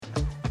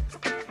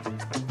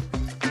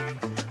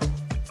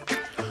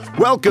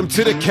Welcome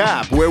to The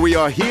Cap, where we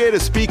are here to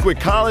speak with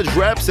college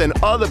reps and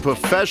other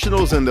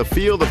professionals in the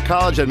field of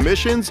college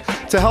admissions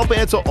to help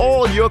answer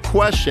all your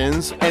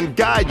questions and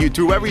guide you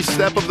through every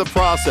step of the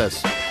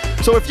process.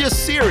 So if you're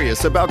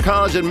serious about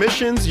college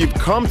admissions, you've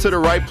come to the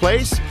right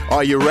place.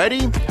 Are you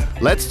ready?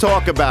 Let's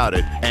talk about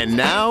it. And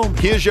now,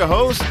 here's your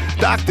host,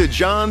 Dr.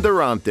 John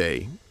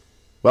Durante.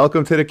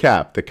 Welcome to The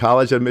Cap, the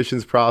College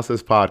Admissions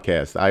Process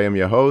Podcast. I am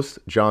your host,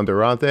 John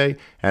Durante,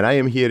 and I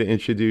am here to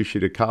introduce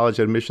you to college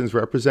admissions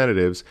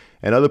representatives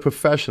and other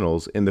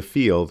professionals in the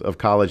field of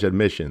college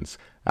admissions.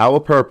 Our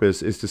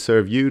purpose is to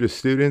serve you, the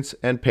students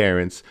and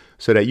parents,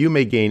 so that you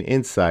may gain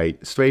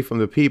insight straight from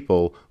the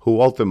people who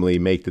ultimately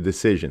make the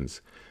decisions.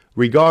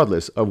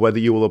 Regardless of whether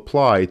you will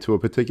apply to a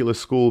particular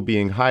school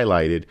being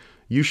highlighted,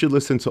 you should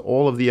listen to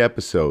all of the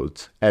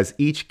episodes, as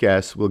each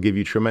guest will give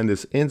you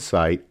tremendous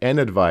insight and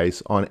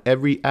advice on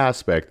every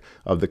aspect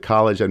of the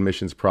college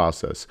admissions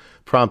process,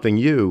 prompting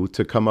you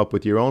to come up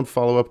with your own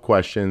follow-up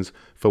questions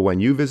for when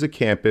you visit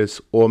campus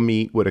or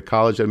meet with a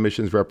college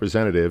admissions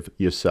representative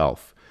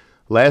yourself.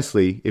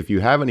 Lastly, if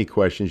you have any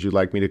questions you'd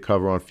like me to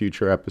cover on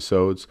future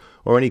episodes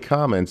or any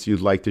comments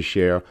you'd like to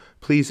share,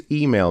 please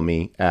email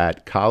me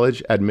at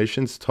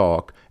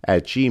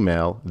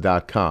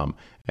collegeadmissionstalk@gmail.com.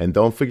 And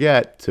don't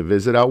forget to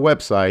visit our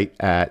website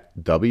at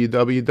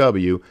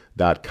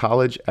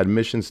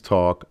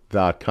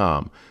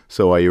www.collegeadmissionstalk.com.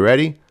 So are you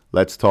ready?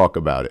 Let's talk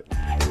about it.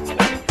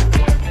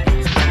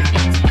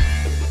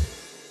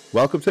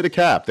 Welcome to The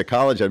Cap, the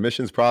College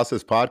Admissions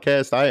Process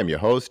Podcast. I am your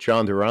host,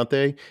 John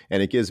Durante,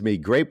 and it gives me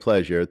great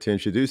pleasure to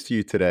introduce to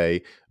you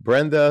today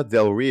Brenda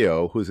Del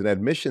Rio, who's an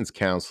admissions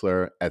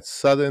counselor at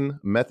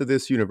Southern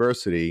Methodist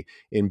University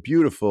in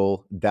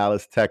beautiful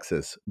Dallas,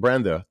 Texas.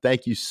 Brenda,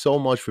 thank you so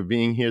much for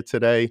being here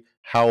today.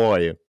 How are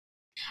you?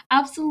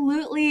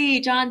 Absolutely,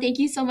 John. Thank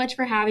you so much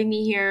for having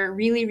me here.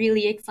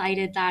 Really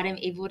excited that I'm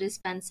able to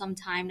spend some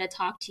time to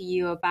talk to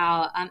you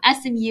about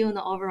SMU and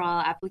the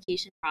overall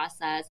application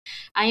process.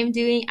 I am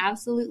doing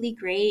absolutely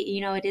great.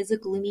 You know, it is a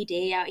gloomy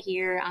day out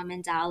here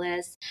in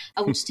Dallas,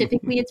 which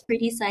typically it's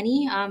pretty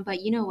sunny.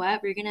 But you know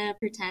what? We're going to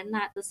pretend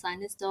that the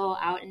sun is still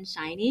out and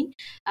shining.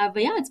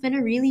 But yeah, it's been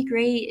a really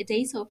great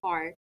day so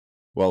far.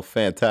 Well,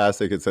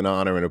 fantastic. It's an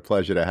honor and a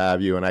pleasure to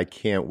have you, and I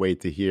can't wait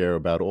to hear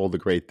about all the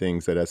great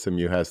things that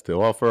SMU has to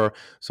offer.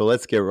 So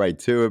let's get right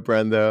to it,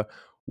 Brenda.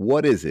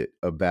 What is it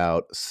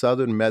about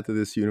Southern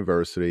Methodist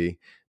University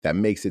that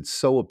makes it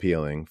so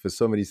appealing for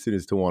so many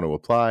students to want to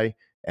apply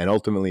and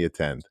ultimately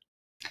attend?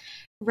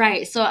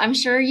 Right. So I'm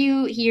sure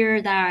you hear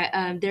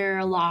that there are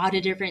a lot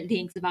of different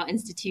things about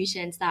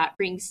institutions that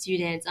bring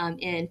students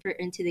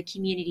into the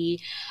community.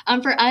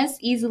 For us,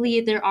 easily,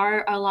 there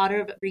are a lot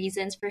of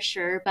reasons for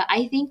sure, but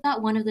I think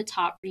that one of the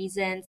top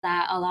reasons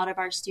that a lot of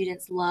our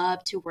students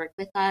love to work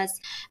with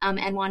us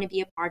and want to be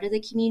a part of the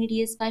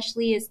community,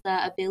 especially, is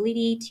the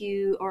ability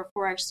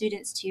for our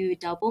students to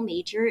double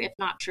major, if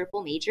not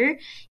triple major,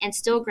 and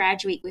still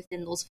graduate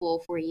within those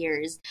full 4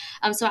 years.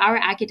 So our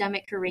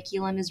academic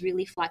curriculum is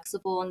really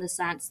flexible in the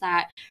sense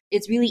that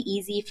it's really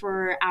easy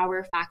for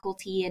our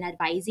faculty and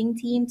advising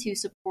team to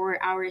support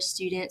our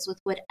students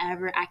with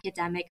whatever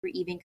academic or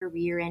even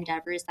career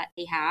endeavors that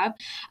they have,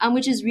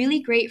 which is really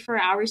great for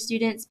our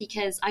students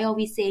because I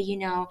always say,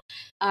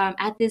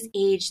 at this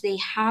age, they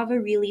have a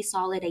really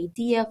solid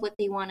idea of what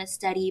they want to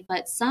study,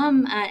 but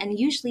some, and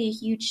usually a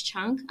huge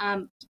chunk,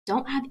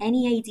 don't have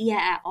any idea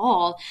at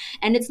all.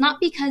 And it's not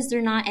because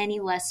they're not any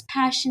less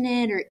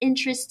passionate or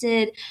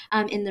interested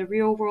in the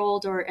real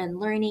world or in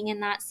learning in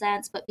that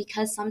sense, but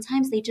because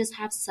sometimes they just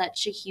have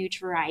such a huge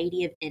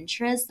variety of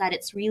interests that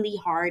it's really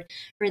hard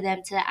for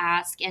them to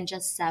ask and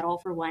just settle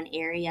for one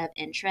area of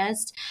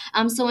interest.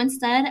 So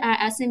instead,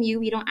 at SMU,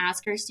 we don't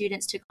ask our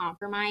students to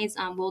compromise.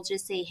 We'll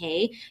just say,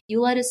 hey,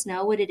 you let us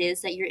know what it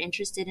is that you're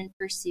interested in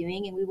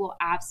pursuing, and we will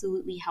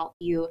absolutely help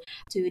you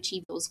to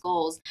achieve those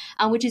goals,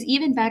 which is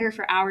even better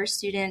for our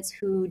students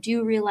who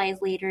do realize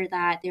later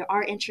that they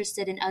are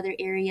interested in other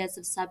areas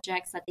of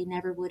subjects that they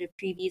never would have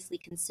previously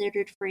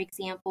considered, for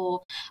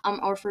example,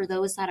 or for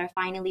those that have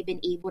finally been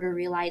able to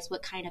realize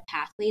what kind of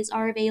pathways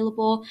are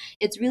available.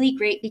 It's really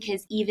great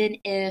because even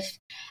if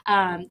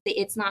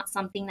it's not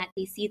something that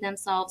they see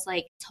themselves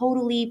like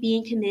totally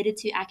being committed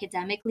to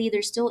academically,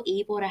 they're still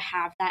able to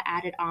have that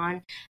added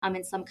on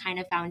in some kind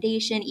of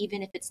foundation.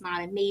 Even if it's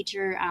not a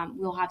major,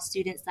 we'll have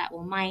students that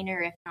will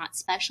minor, if not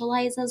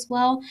specialize as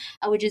well,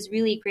 which is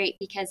really great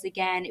because,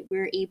 again,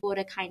 we're able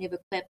to kind of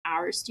equip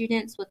our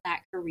students with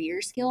that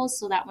career skills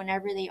so that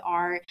whenever they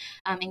are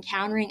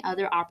encountering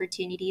other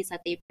opportunities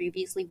that they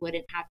previously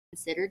wouldn't have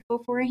considered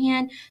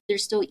beforehand, they're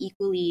still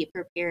equally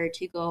prepared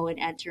to go and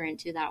enter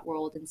into that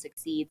world and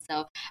succeed.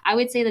 So I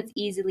would say that's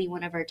easily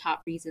one of our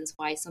top reasons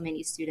why so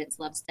many students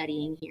love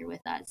studying here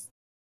with us.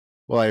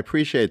 Well, I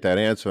appreciate that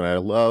answer, and I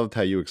loved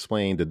how you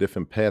explained the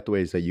different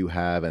pathways that you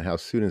have and how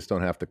students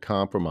don't have to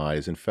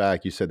compromise. In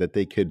fact, you said that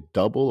they could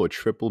double or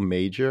triple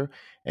major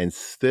and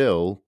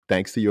still,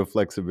 thanks to your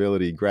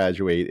flexibility,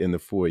 graduate in the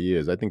 4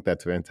 years. I think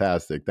that's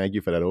fantastic. Thank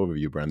you for that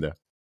overview, Brenda.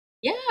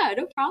 Yeah,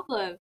 no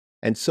problem.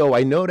 And so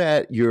I know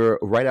that you're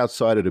right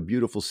outside of the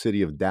beautiful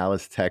city of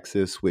Dallas,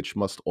 Texas, which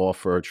must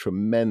offer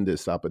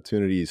tremendous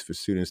opportunities for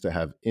students to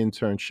have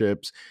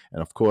internships.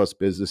 And of course,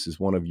 business is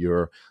one of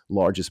your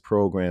largest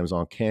programs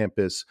on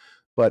campus.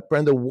 But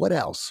Brenda, what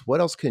else? What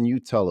else can you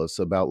tell us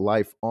about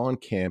life on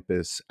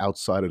campus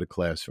outside of the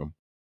classroom?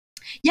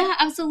 Yeah,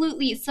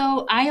 absolutely.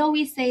 So I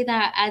always say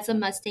that as a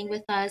Mustang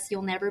with us,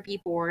 you'll never be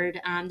bored.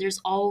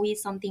 There's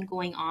always something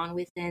going on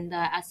within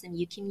the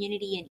SMU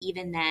community, and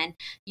even then,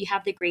 you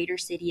have the greater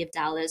city of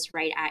Dallas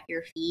right at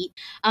your feet.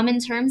 In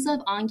terms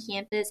of on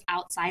campus,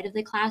 outside of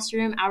the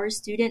classroom, our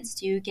students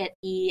do get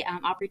the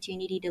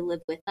opportunity to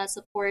live with us.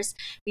 Of course,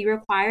 we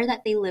require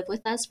that they live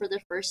with us for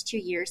the first 2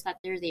 years that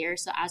they're there.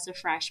 So as a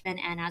freshman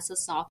and as a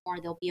sophomore,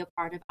 they'll be a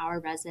part of our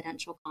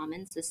residential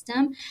common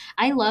system.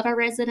 I love our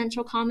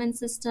residential common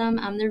system.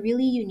 They're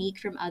really unique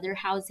from other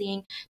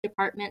housing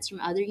departments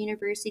from other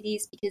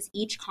universities because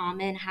each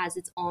common has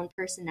its own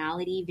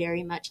personality,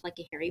 very much like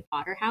a Harry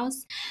Potter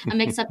house.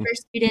 Except our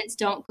students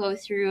don't go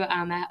through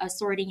a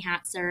sorting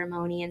hat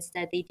ceremony.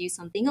 Instead, they do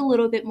something a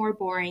little bit more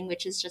boring,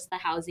 which is just the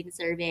housing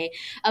survey.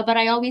 But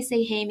I always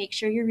say, hey, make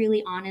sure you're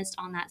really honest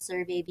on that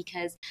survey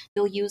because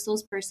they'll use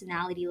those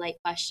personality like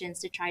questions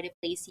to try to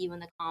place you in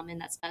the common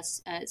that's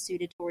best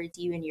suited towards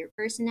you and your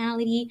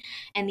personality.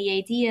 And the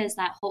idea is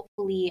that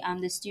hopefully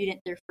the student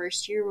their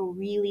first year will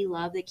really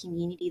love the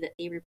community that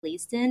they were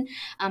placed in,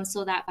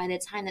 so that by the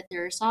time that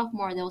they're a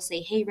sophomore, they'll say,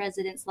 hey,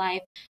 residence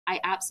life, I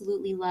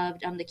absolutely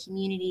loved the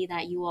community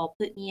that you all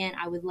put me in.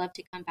 I would love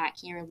to come back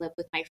here and live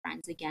with my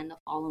friends again the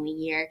following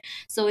year.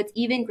 So it's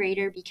even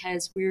greater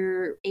because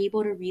we're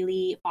able to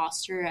really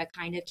foster a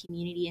kind of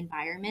community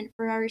environment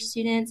for our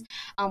students,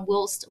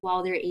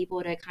 while they're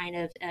able to kind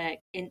of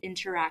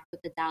interact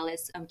with the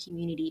Dallas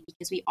community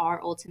because we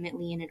are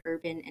ultimately in an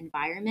urban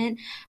environment,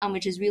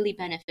 which is really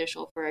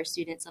beneficial for our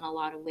students in a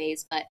lot of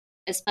ways. But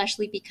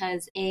especially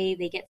because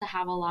they get to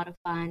have a lot of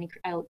fun,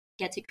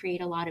 get to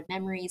create a lot of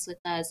memories with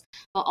us,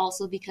 but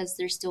also because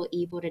they're still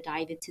able to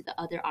dive into the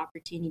other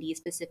opportunities,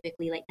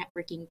 specifically like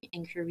networking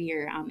and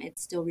career.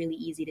 It's still really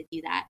easy to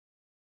do that.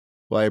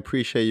 Well, I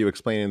appreciate you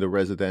explaining the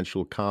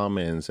residential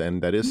commons,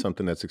 and that is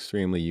something that's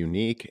extremely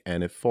unique,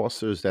 and it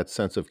fosters that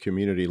sense of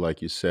community,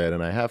 like you said.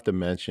 And I have to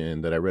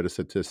mention that I read a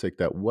statistic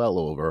that well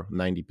over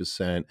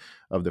 90%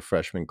 of the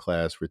freshman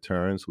class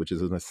returns, which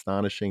is an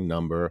astonishing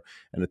number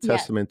and a Yes.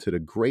 testament to the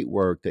great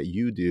work that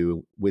you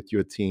do with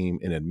your team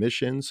in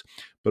admissions,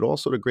 but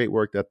also the great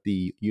work that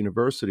the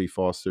university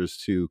fosters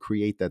to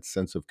create that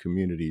sense of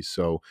community.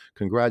 So,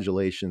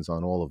 congratulations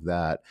on all of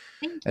that.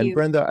 Thank And you.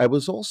 Brenda, I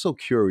was also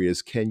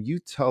curious, can you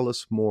tell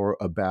us more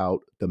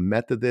about the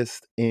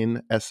Methodist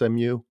in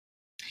SMU?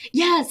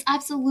 Yes,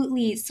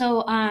 absolutely.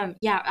 So,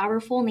 yeah, our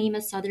full name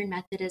is Southern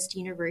Methodist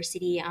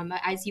University.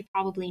 As you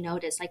probably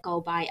noticed, I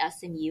go by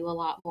SMU a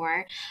lot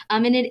more.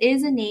 And it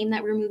is a name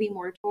that we're moving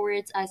more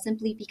towards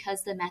simply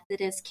because the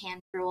Methodists can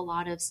throw a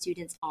lot of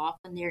students off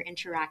when they're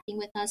interacting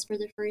with us for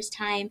the first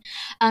time.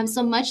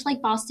 So much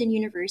like Boston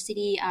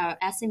University,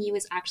 SMU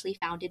was actually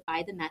founded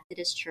by the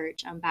Methodist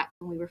Church back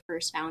when we were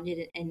first founded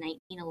in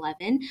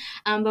 1911.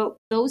 But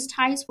those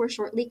ties were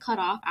shortly cut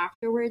off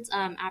afterwards,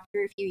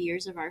 after a few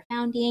years of our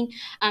founding.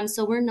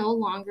 So we're no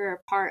longer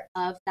a part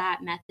of that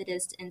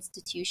Methodist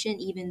institution,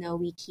 even though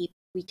we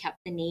kept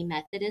the name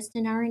Methodist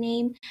in our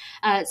name.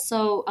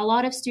 So a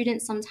lot of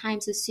students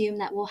sometimes assume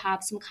that we'll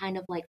have some kind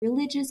of like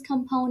religious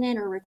component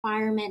or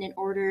requirement in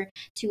order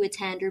to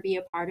attend or be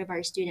a part of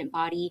our student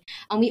body.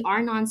 We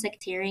are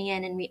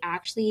non-sectarian, and we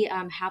actually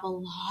have a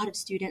lot of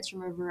students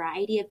from a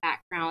variety of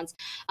backgrounds,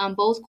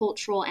 both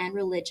cultural and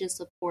religious,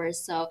 of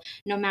course. So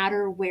no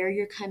matter where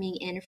you're coming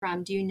in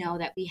from, do know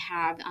that we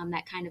have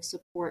that kind of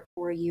support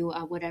for you,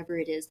 whatever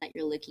it is that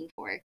you're looking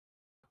for.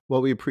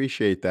 Well, we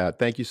appreciate that.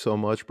 Thank you so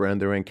much,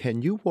 Brenda. And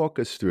can you walk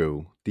us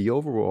through the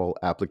overall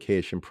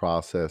application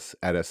process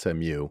at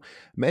SMU?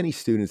 Many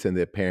students and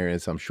their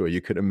parents, I'm sure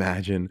you could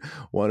imagine,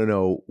 want to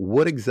know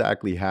what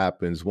exactly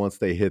happens once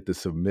they hit the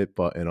submit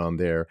button on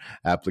their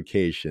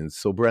applications.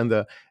 So,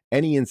 Brenda,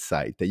 any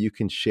insight that you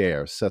can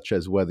share, such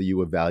as whether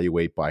you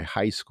evaluate by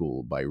high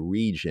school, by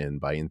region,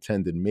 by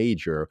intended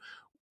major,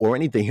 or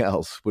anything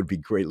else, would be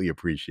greatly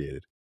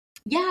appreciated.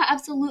 Yeah,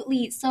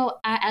 absolutely. So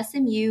at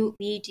SMU,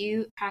 we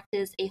do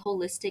practice a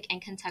holistic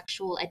and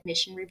contextual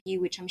admission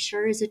review, which I'm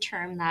sure is a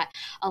term that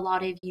a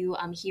lot of you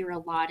hear a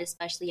lot,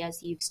 especially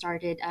as you've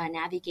started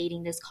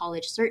navigating this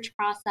college search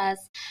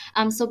process.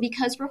 So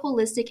because we're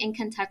holistic and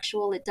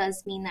contextual, it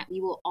does mean that we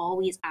will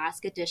always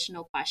ask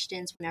additional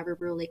questions whenever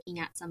we're looking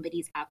at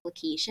somebody's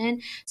application.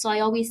 So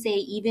I always say,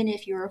 even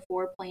if you're a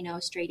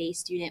 4.0 straight A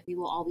student, we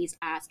will always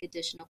ask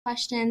additional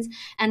questions.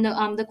 And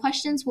the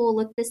questions will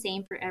look the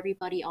same for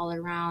everybody all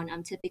around.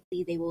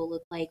 typically they will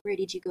look like, where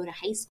did you go to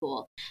high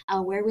school?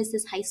 Where was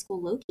this high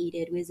school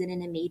located? Was it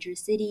in a major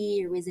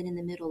city, or was it in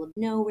the middle of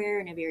nowhere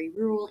in a very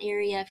rural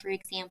area, for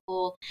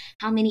example?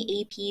 How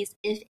many APs,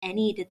 if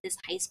any, did this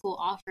high school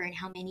offer, and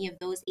how many of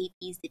those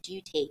APs did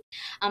you take?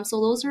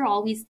 So those are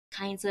always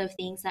kinds of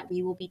things that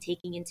we will be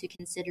taking into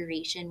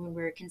consideration when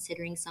we're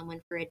considering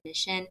someone for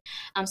admission.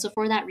 So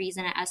for that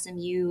reason, at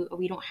SMU,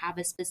 we don't have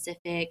a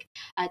specific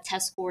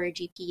test score or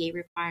GPA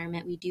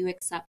requirement. We do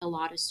accept a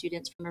lot of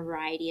students from a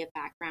variety of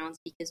backgrounds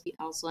because we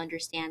also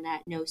understand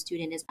that no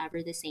student is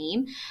ever the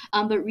same.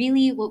 But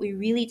really, what we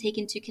really take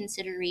into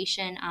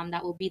consideration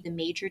that will be the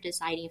major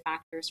deciding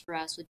factors for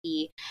us would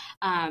be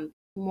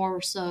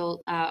more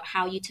so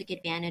how you took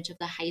advantage of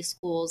the high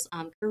school's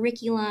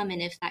curriculum,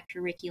 and if that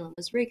curriculum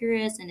was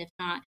rigorous, and if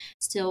not,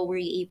 still were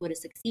you able to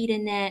succeed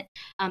in it.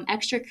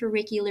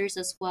 Extracurriculars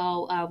as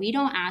well. We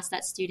don't ask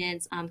that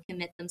students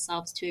commit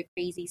themselves to a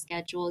crazy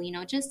schedule,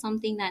 just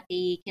something that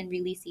they can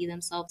really see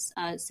themselves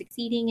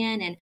succeeding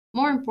in, and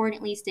more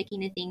importantly,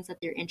 sticking to things that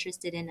they're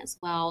interested in as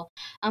well.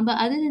 But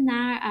other than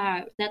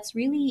that, that's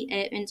really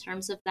it in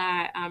terms of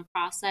that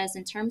process.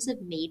 In terms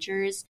of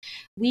majors,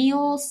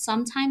 we'll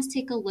sometimes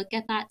take a look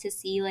at that to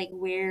see like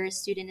where a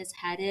student is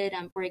headed.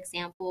 For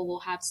example,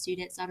 we'll have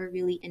students that are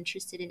really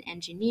interested in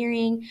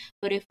engineering,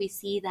 but if we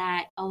see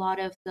that a lot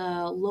of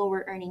the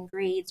lower earning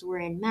grades were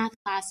in math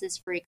classes,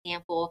 for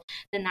example,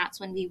 then that's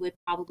when we would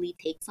probably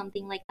take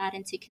something like that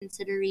into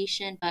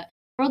consideration. But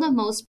for the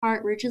most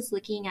part, we're just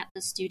looking at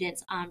the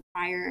students'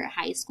 prior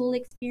high school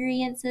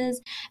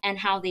experiences and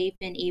how they've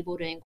been able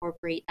to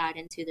incorporate that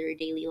into their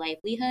daily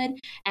livelihood,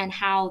 and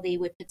how they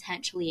would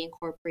potentially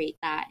incorporate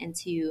that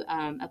into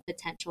a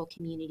potential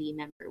community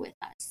member with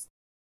us.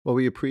 Well,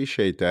 we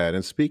appreciate that.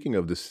 And speaking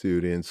of the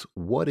students,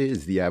 what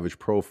is the average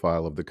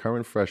profile of the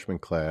current freshman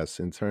class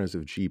in terms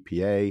of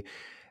GPA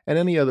and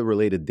any other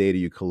related data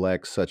you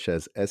collect, such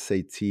as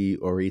SAT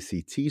or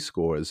ACT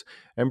scores?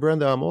 And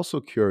Brenda, I'm also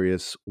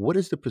curious, what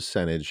is the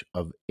percentage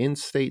of in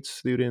state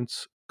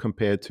students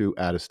compared to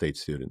out of state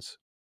students?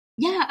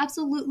 Yeah,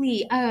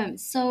 absolutely.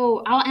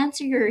 So I'll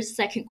answer your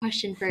second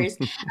question first.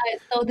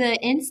 So the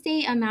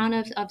in-state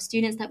amount of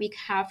students that we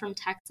have from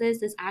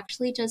Texas is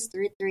actually just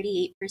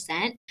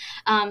 38%.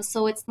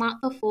 So it's not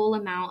the full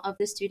amount of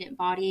the student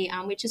body,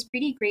 which is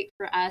pretty great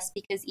for us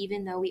because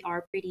even though we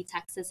are pretty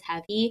Texas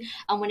heavy,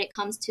 when it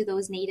comes to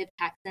those native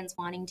Texans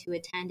wanting to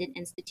attend an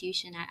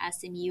institution at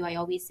SMU, I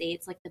always say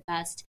it's like the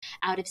best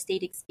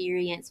out-of-state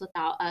experience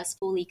without us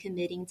fully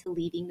committing to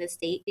leaving the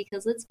state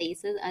because let's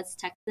face it, us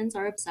Texans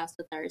are obsessed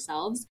with ourselves.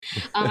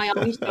 I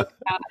always joke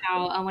about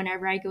how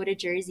whenever I go to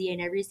Jersey, I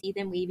never see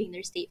them waving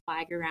their state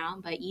flag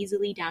around, but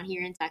easily down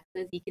here in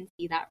Texas, you can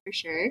see that for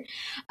sure.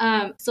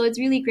 So it's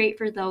really great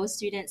for those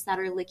students that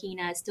are looking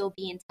to still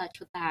be in touch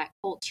with that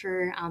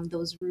culture,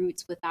 those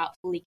roots without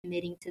fully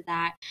committing to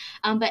that.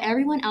 But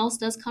everyone else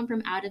does come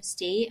from out of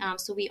state.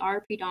 So we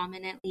are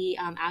predominantly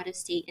out of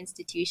state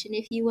institution,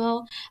 if you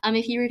will.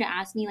 If you were to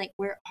ask me, like,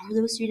 where are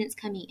those students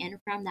coming in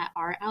from that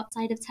are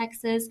outside of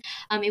Texas,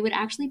 it would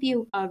actually be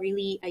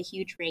a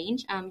huge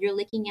range. You're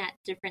looking at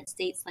different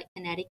states like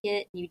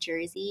Connecticut, New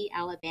Jersey,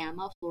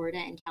 Alabama, Florida,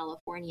 and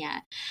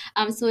California.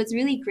 So it's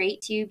really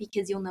great too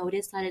because you'll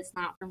notice that it's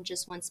not from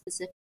just one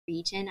specific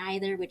region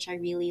either, which I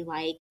really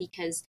like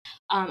because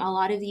a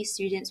lot of these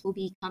students will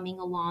be coming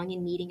along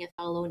and meeting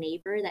a fellow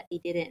neighbor that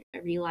they didn't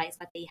realize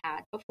that they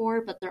had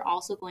before, but they're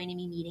also going to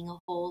be meeting a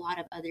whole lot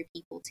of other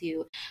people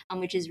too,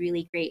 which is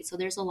really great. So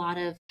there's a lot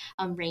of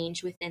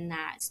range within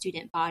that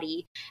student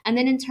body. And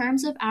then in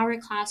terms of our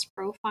class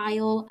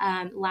profile,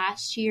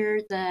 last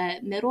year the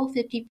middle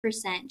 50%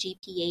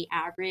 GPA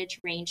average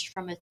ranged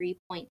from a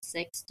 3.6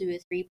 to a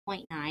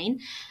 3.9.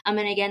 And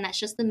again, that's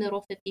just the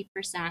middle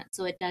 50%.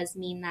 So it does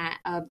mean that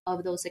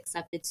of those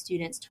accepted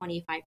students,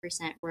 25%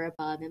 were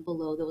above and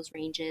below those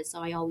ranges. So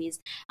I always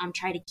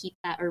try to keep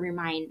that or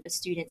remind the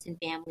students and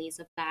families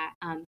of that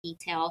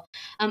detail.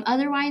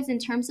 Otherwise, in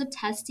terms of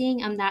testing,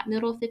 that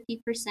middle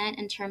 50%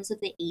 in terms of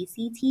the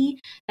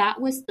ACT,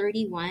 that was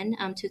 31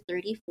 to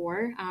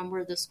 34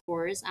 were the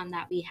scores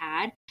that we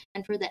had.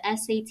 And for the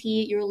SAT,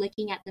 you're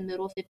looking at the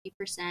middle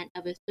 50%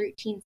 of a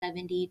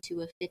 1370 to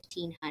a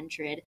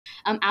 1500.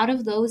 Out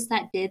of those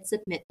that did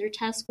submit their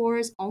test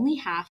scores, only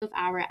half of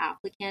our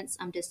applicants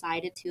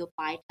decided to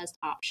apply test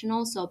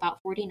optional, so about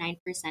 49%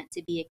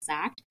 to be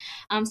exact.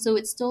 So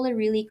it's still a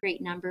really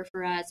great number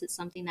for us. It's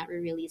something that we're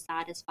really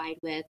satisfied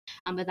with,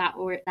 but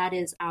that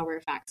is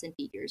our facts and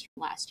figures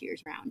from last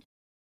year's round.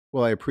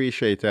 Well, I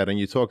appreciate that. And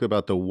you talked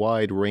about the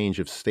wide range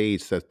of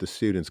states that the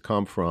students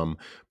come from.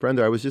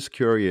 Brenda, I was just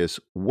curious,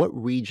 what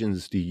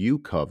regions do you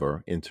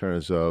cover in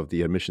terms of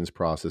the admissions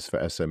process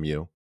for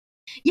SMU?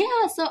 Yeah,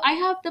 Yeah, so I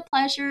have the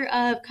pleasure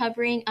of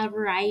covering a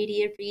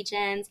variety of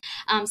regions.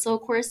 So,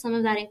 of course, some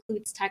of that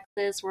includes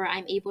Texas, where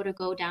I'm able to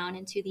go down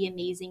into the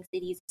amazing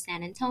cities of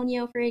San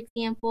Antonio, for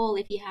example.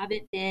 If you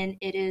haven't been,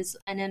 it is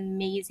an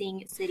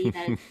amazing city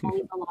that is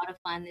always a lot of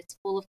fun. It's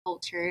full of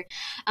culture.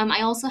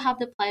 I also have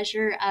the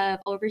pleasure of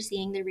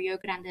overseeing the Rio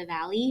Grande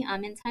Valley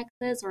in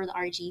Texas, or the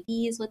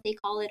RGV is what they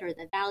call it, or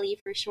the Valley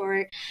for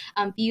short.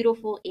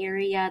 Beautiful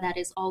area that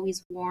is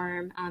always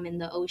warm, and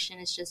the ocean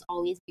is just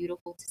always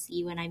beautiful to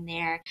see when I'm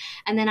there.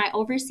 And then I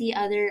oversee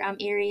other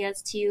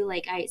areas too.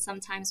 Like I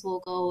sometimes will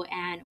go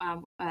and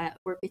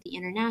work with the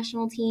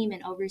international team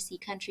and oversee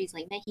countries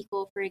like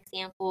Mexico, for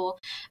example.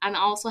 I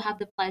also have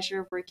the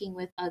pleasure of working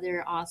with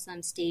other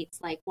awesome states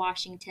like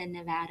Washington,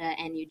 Nevada,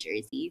 and New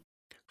Jersey.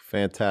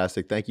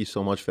 Fantastic. Thank you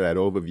so much for that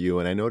overview.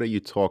 And I know that you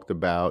talked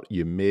about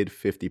your mid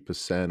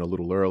 50% a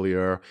little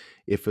earlier.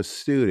 If a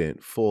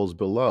student falls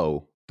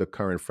below the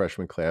current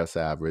freshman class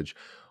average,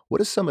 what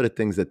are some of the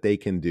things that they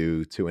can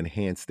do to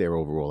enhance their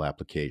overall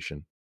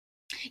application?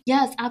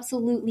 Yes,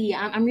 absolutely.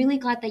 I'm really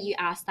glad that you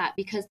asked that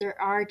because there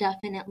are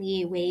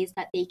definitely ways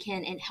that they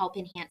can help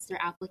enhance their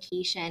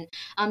application,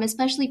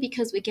 especially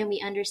because, again, we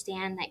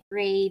understand that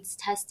grades,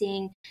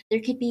 testing, there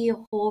could be a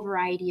whole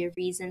variety of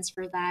reasons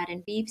for that.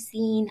 And we've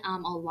seen a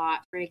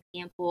lot, for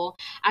example,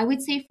 I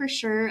would say for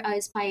sure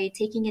is by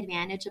taking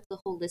advantage of the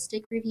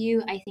holistic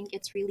review. I think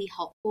it's really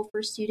helpful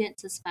for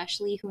students,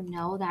 especially who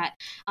know that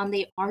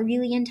they are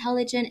really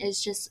intelligent,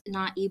 is just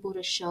not able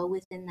to show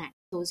within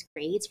those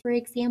grades, for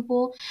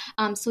example.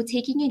 So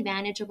taking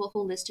advantage of a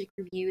holistic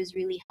review is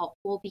really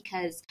helpful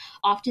because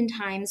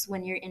oftentimes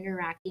when you're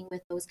interacting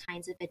with those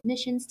kinds of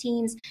admissions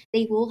teams,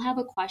 they will have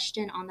a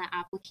question on the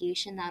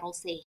application that'll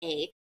say,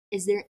 hey,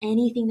 is there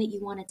anything that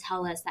you want to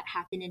tell us that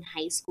happened in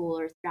high school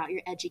or throughout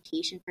your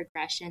education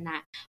progression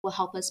that will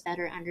help us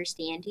better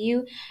understand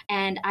you?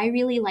 And I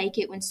really like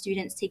it when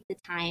students take the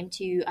time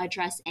to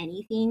address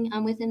anything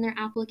within their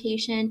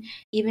application,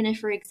 even if,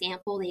 for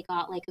example, they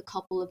got like a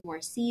couple of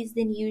more C's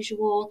than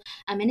usual.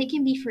 And it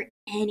can be for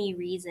any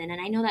reason.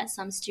 And I know that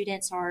some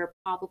students are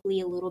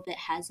probably a little bit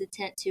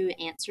hesitant to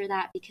answer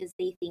that because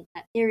they think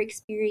that their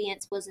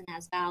experience wasn't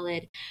as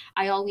valid.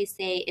 I always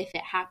say if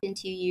it happened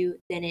to you,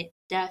 then it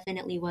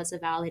definitely was a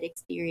valid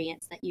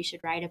experience that you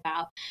should write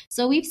about.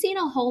 So we've seen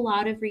a whole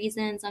lot of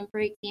reasons. For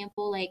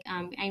example,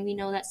 and we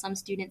know that some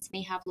students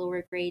may have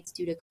lower grades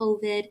due to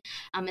COVID,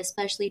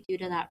 especially due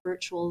to that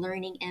virtual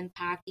learning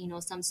impact. You know,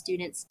 some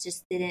students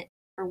just didn't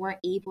or weren't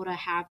able to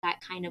have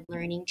that kind of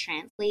learning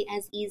translate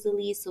as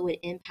easily, so it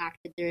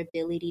impacted their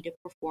ability to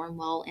perform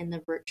well in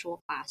the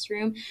virtual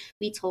classroom.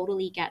 We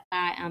totally get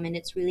that, and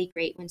it's really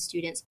great when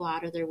students go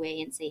out of their way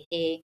and say,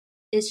 hey,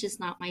 it's just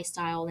not my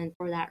style, and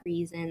for that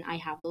reason I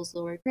have those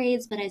lower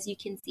grades. But as you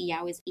can see,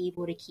 I was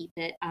able to keep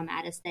it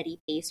at a steady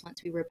pace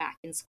once we were back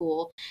in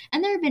school.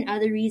 And there have been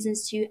other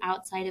reasons too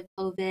outside of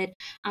COVID.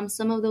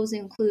 Some of those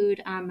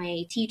include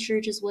my teacher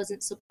just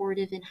wasn't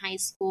supportive in high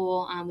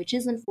school, which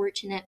is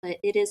unfortunate, but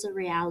it is a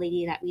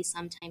reality that we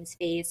sometimes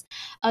face.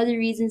 Other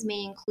reasons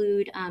may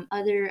include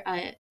other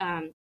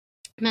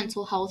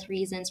mental health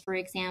reasons, for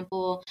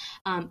example,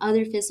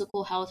 other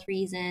physical health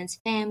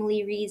reasons,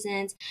 family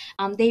reasons.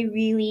 They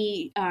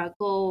really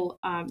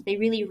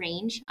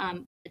range.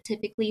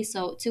 Typically,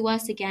 so to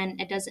us, again,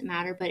 it doesn't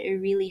matter, but it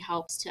really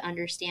helps to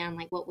understand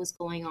like what was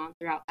going on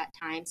throughout that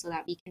time so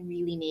that we can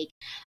really make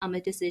a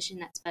decision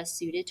that's best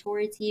suited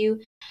towards you.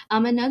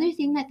 Another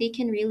thing that they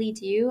can really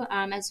do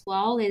as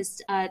well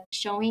is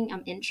showing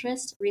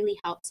interest really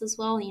helps as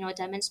well. You know,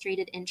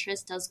 demonstrated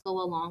interest does go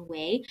a long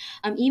way.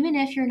 Even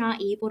if you're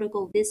not able to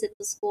go visit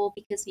the school,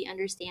 because we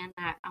understand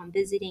that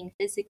visiting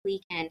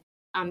physically can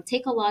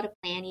take a lot of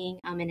planning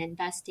and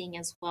investing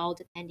as well,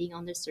 depending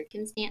on the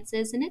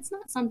circumstances. And it's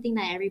not something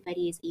that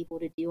everybody is able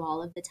to do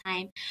all of the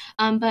time.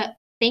 But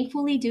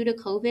thankfully, due to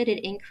COVID,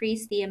 it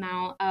increased the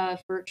amount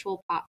of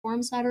virtual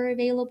platforms that are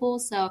available.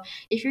 So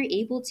if you're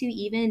able to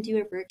even do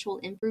a virtual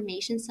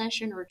information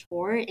session or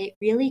tour, it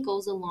really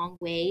goes a long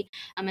way,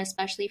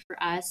 especially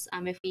for us.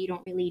 If we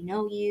don't really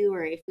know you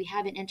or if we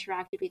haven't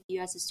interacted with you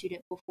as a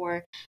student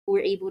before, we're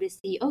able to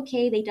see,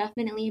 okay, they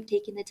definitely have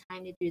taken the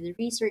time to do the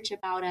research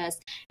about us.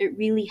 It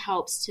really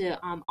helps to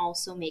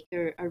also make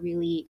a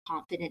really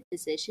confident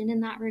decision in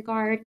that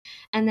regard.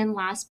 And then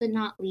last but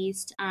not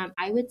least,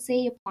 I would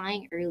say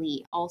applying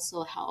early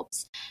also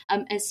helps,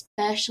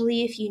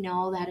 especially if you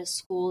know that a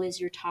school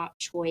is your top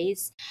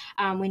choice.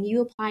 When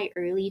you apply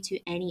early to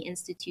any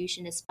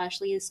institution,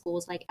 especially the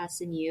schools like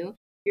SMU,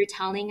 you're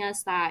telling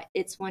us that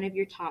it's one of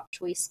your top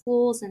choice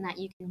schools and that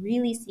you can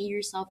really see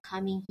yourself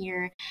coming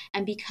here.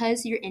 And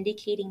because you're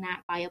indicating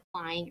that by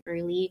applying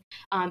early,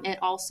 it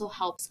also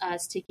helps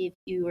us to give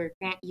you or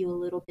grant you a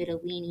little bit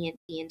of leniency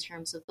in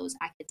terms of those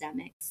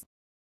academics.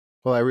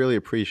 Well, I really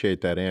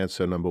appreciate that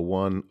answer. Number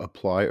one,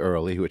 apply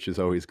early, which is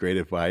always great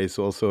advice.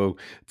 Also,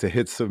 to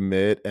hit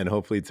submit and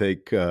hopefully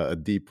take a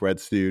deep breath,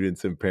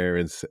 students and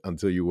parents,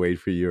 until you wait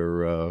for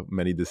your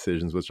many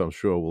decisions, which I'm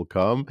sure will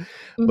come.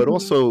 But Mhm.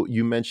 also,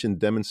 you mentioned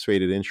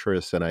demonstrated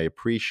interest, and I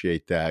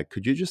appreciate that.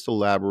 Could you just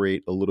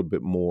elaborate a little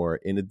bit more?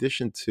 In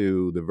addition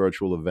to the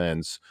virtual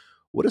events,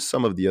 What are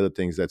some of the other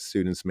things that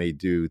students may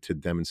do to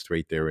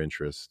demonstrate their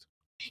interest?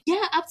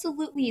 Yeah,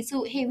 absolutely.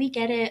 So, hey, we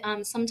get it.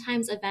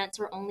 Sometimes events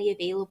are only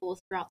available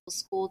throughout the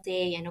school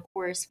day, and of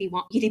course, we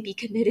want you to be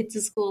committed to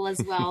school as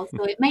well.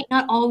 So, it might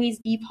not always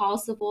be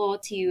possible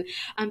to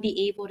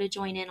be able to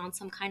join in on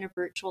some kind of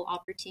virtual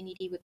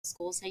opportunity with the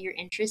schools that you're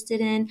interested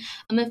in.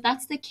 If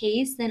that's the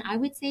case, then I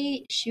would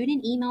say shoot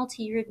an email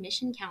to your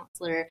admission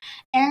counselor.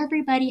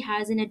 Everybody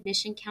has an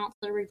admission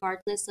counselor,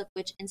 regardless of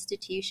which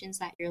institutions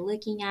that you're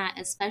looking at,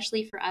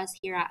 especially for us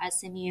here at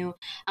SMU.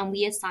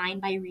 We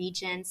assign by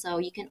region, so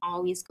you can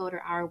always go to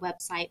our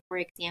website, for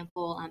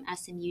example,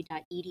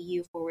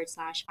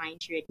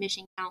 smu.edu/find your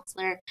admission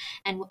counselor,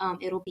 and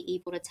it'll be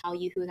able to tell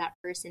you who that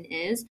person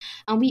is.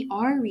 We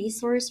are a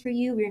resource for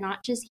you. We're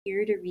not just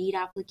here to read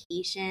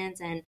applications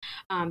and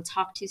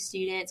talk to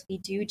students. We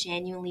do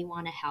genuinely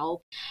want to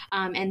help,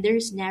 and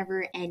there's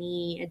never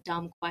any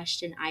dumb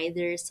question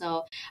either.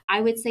 So I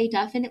would say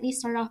definitely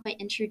start off by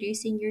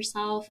introducing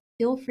yourself.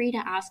 Feel free to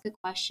ask a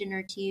question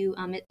or two.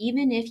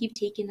 Even if you've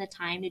taken the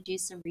time to do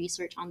some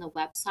research on the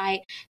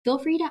website, feel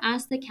free to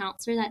ask the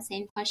counselor that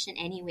same question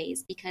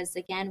anyways, because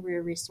again,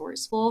 we're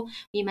resourceful.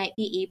 We might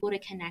be able to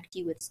connect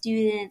you with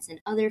students and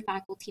other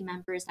faculty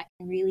members that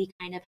can really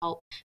kind of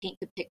help paint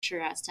the picture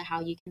as to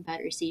how you can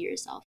better see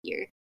yourself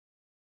here.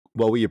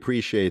 Well, we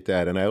appreciate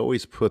that. And I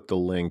always put the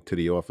link to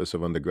the Office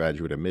of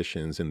Undergraduate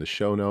Admissions in the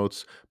show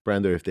notes.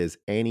 Brenda, if there's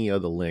any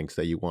other links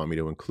that you want me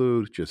to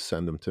include, just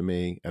send them to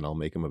me and I'll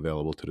make them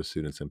available to the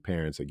students and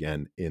parents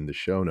again in the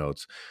show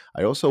notes.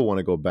 I also want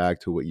to go back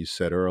to what you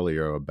said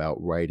earlier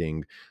about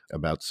writing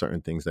about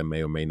certain things that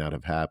may or may not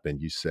have happened.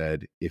 You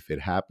said if it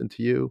happened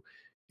to you,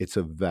 it's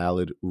a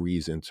valid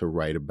reason to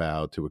write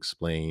about, to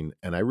explain.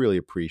 And I really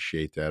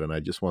appreciate that. And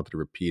I just wanted to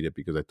repeat it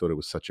because I thought it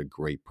was such a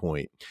great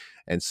point.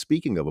 And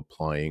speaking of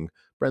applying,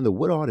 Brenda,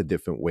 what are the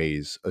different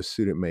ways a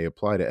student may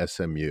apply to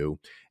SMU?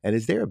 And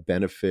is there a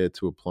benefit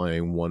to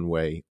applying one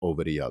way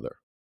over the other?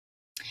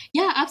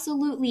 Yeah,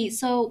 absolutely.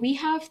 So we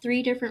have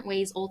three different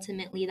ways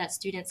ultimately that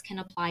students can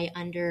apply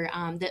under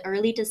the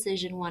early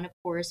decision one, of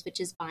course, which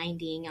is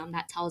binding.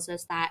 That tells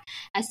us that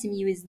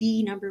SMU is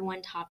the number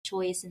one top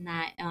choice and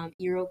that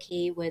you're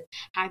okay with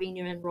having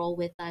to enroll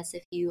with us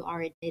if you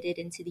are admitted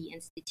into the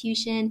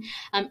institution.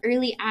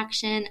 Early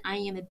action, I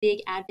am a big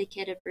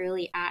advocate of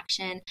early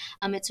action.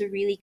 It's a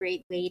really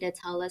great way to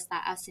tell us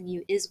that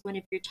SMU is one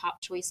of your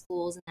top choice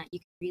schools and that you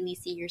can really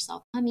see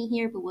yourself coming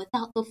here, but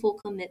without the full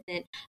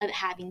commitment of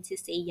having to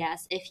say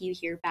yes if you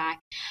hear back.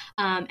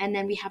 And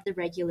then we have the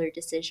regular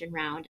decision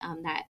round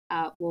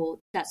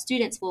that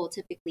students will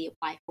typically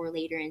apply for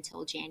later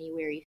until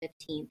January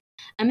 15th.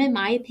 In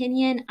my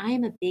opinion, I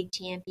am a big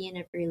champion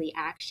of early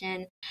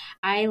action.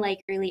 I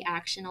like early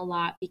action a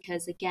lot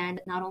because,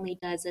 again, not only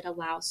does it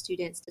allow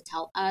students to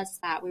tell us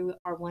that we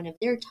are one of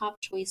their top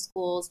choice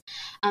schools,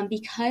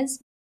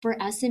 because for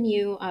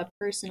SMU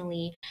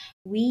personally,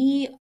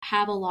 we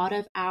have a lot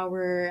of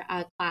our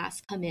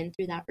class come in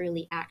through that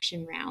early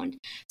action round.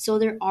 So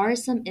there are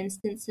some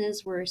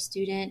instances where a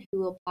student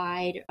who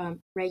applied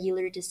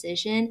regular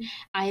decision,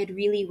 I had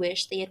really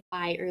wished they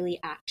apply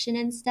early action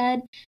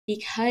instead,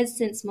 because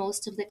since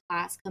most of the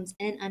class comes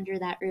in under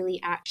that early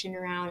action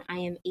round, I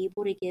am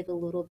able to give a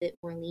little bit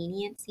more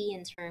leniency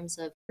in terms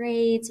of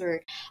grades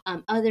or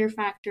other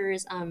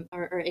factors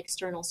or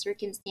external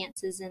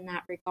circumstances in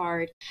that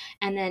regard.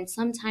 And then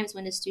sometimes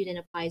when a student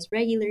applies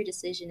regular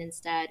decision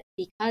instead,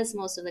 because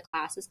most of the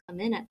classes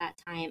come in at that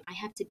time, I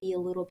have to be a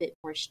little bit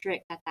more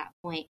strict at that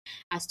point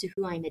as to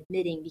who I'm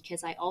admitting,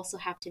 because I also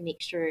have to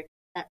make sure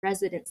that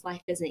residence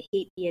life doesn't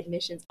hate the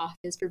admissions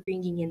office for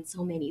bringing in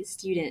so many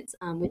students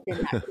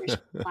within that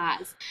initial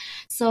class.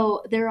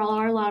 So there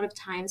are a lot of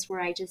times where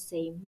I just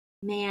say,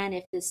 man,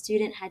 if the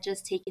student had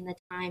just taken the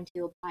time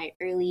to apply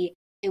early,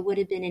 it would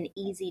have been an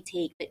easy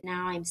take, but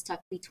now I'm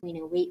stuck between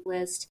a wait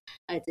list,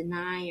 a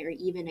deny, or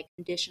even a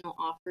conditional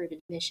offer of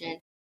admission,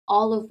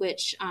 all of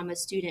which a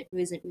student who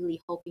isn't really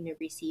hoping to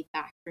receive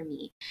back from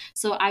me.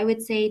 So I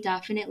would say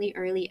definitely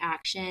early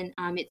action.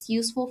 It's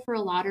useful for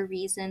a lot of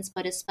reasons,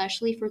 but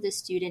especially for the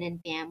student and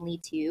family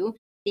too.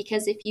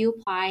 Because if you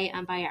apply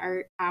by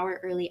our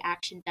early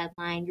action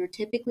deadline, you're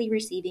typically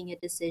receiving a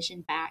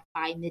decision back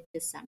by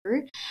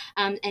mid-December.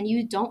 And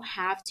you don't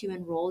have to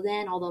enroll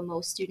then, although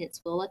most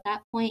students will at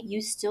that point.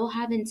 You still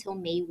have until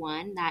May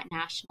 1, that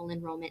national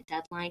enrollment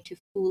deadline, to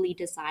fully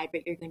decide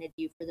what you're going to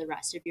do for the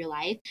rest of your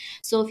life.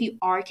 So if you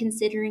are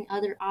considering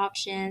other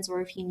options,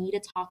 or if you need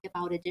to talk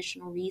about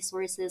additional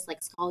resources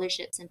like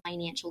scholarships and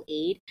financial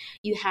aid,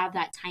 you have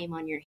that time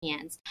on your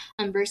hands.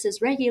 Versus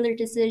regular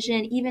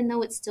decision, even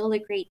though it's still a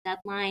great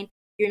deadline,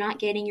 you're not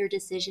getting your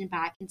decision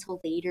back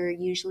until later,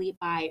 usually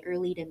by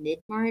early to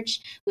mid-March,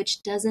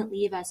 which doesn't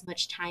leave us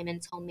much time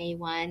until May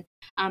 1.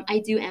 I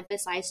do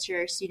emphasize to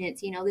our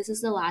students, this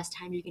is the last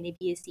time you're going to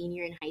be a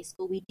senior in high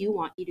school. We do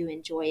want you to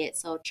enjoy it.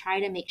 So try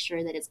to make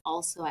sure that it's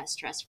also as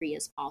stress-free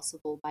as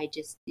possible by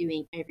just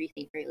doing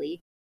everything early.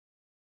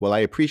 Well, I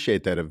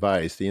appreciate that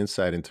advice, the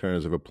insight in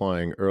terms of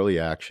applying early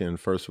action.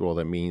 First of all,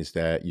 that means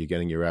that you're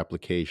getting your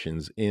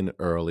applications in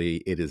early.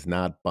 It is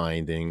not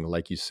binding.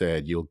 Like you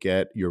said, you'll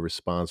get your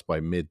response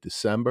by mid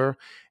December,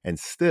 and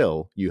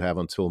still you have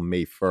until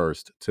May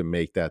 1st to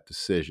make that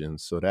decision.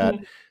 So that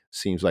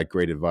seems like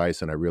great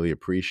advice, and I really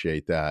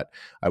appreciate that.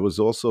 I was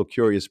also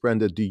curious,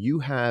 Brenda, do you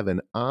have an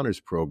honors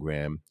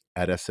program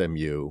at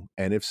SMU?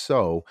 And if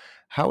so,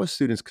 how are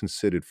students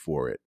considered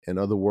for it? In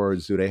other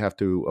words, do they have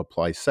to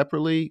apply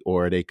separately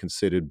or are they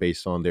considered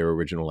based on their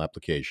original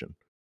application?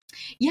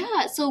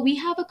 Yeah, so we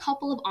have a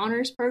couple of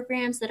honors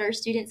programs that our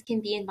students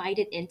can be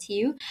invited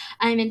into.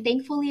 And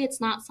thankfully, it's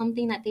not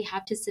something that they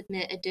have to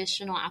submit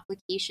additional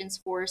applications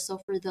for.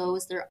 So for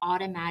those, they're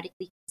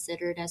automatically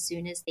considered as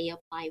soon as they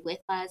apply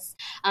with us.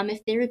 If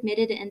they're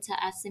admitted into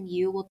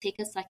SMU, we'll take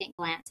a second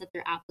glance at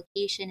their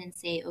application and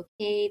say,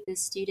 okay,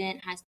 this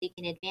student has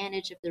taken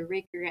advantage of the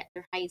rigor at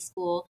their high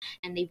school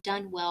and they've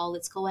done well.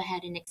 Let's go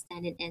ahead and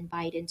extend an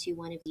invite into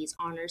one of these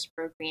honors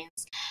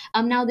programs.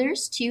 Now,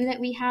 there's two that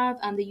we have,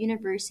 the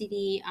University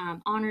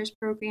Honors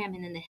Program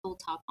and then the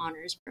Hilltop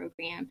Honors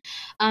Program.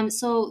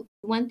 So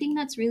one thing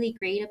that's really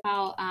great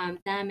about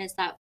them is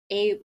that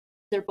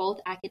they're both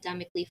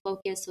academically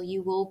focused, so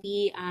you will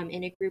be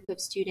in a group of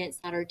students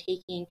that are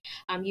taking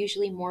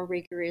usually more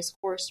rigorous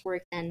coursework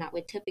than that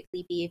would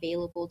typically be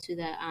available to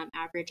the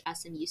average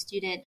SMU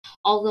student.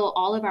 Although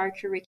all of our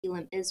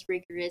curriculum is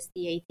rigorous,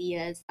 the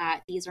idea is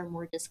that these are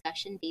more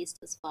discussion based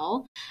as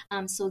well.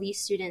 So these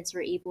students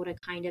are able to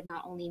kind of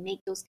not only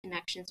make those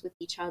connections with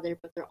each other,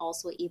 but they're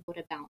also able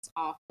to bounce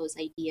off those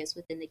ideas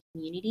within the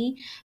community.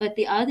 But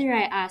the other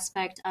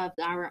aspect of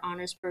our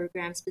honors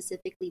program,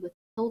 specifically with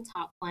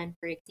Hilltop one,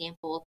 for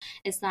example,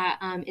 is that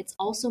it's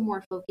also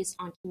more focused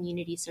on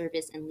community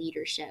service and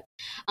leadership.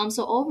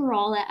 So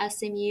overall at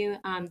SMU,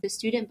 the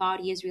student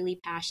body is really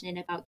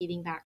passionate about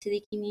giving back to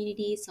the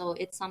community. So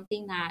it's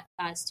something that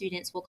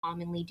students will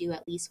commonly do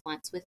at least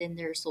once within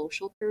their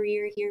social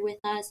career here with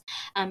us,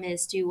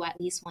 is do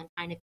at least one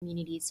kind of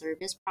community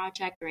service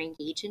project or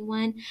engage in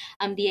one.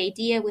 The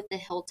idea with the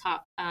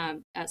Hilltop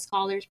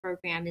Scholars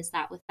Program is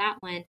that with that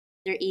one,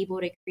 they're able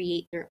to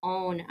create their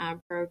own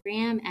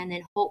program, and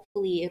then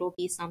hopefully it'll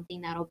be something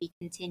that'll be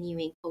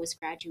continuing post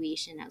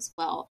graduation as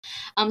well.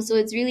 So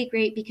it's really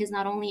great because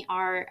not only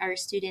are our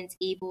students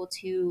able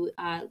to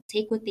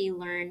take what they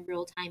learn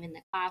real time in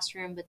the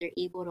classroom, but they're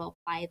able to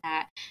apply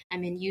that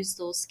and use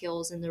those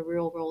skills in the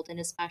real world, and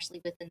especially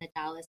within the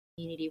Dallas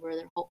community where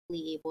they're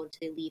hopefully able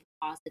to leave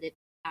a positive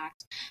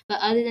impact.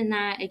 But other than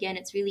that, again,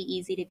 it's really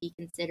easy to be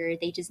considered.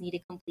 They just need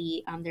to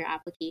complete their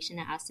application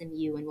at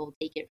SMU, and we'll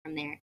take it from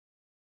there.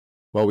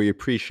 Well, we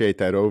appreciate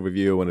that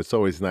overview, and it's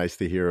always nice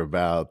to hear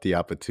about the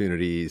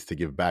opportunities to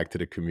give back to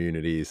the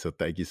community. So,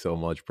 thank you so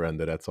much,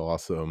 Brenda. That's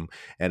awesome.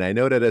 And I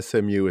know that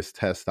SMU is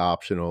test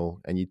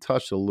optional, and you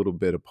touched a little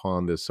bit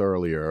upon this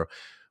earlier,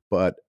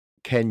 but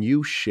can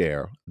you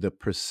share the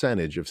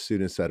percentage of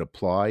students that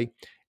apply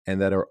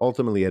and that are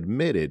ultimately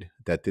admitted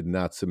that did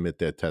not submit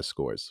their test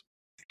scores?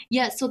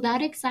 Yeah, so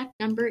that exact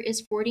number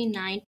is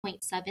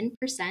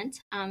 49.7%.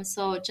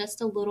 So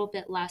just a little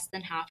bit less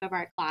than half of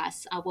our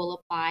class will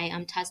apply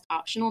test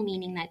optional,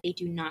 meaning that they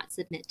do not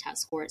submit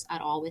test scores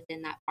at all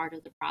within that part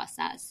of the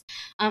process.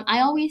 I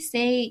always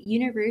say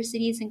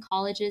universities and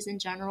colleges in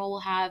general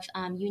will have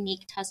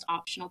unique test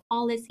optional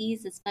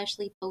policies,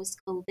 especially post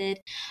COVID.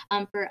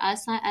 For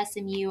us at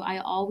SMU, I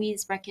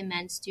always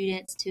recommend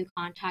students to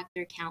contact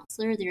their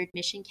counselor, their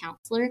admission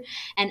counselor,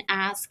 and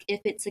ask if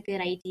it's a good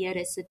idea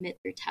to submit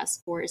their test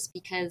scores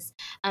because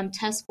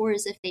test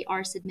scores, if they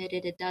are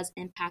submitted, it does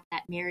impact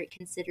that merit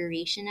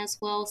consideration as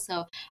well.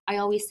 So I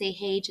always say,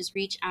 hey, just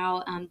reach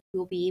out.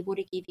 We'll be able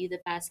to give you the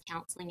best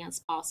counseling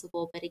as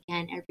possible. But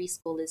again, every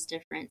school is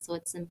different. So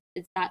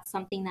that's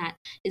something that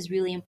is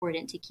really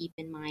important to keep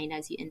in mind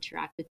as you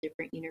interact with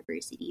different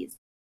universities.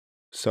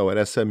 So,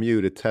 at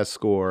SMU, the test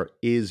score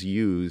is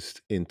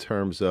used in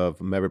terms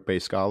of merit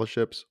based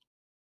scholarships.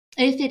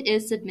 If it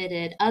is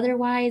submitted.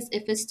 Otherwise,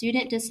 if a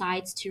student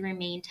decides to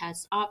remain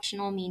test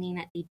optional, meaning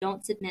that they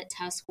don't submit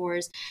test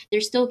scores,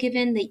 they're still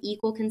given the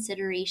equal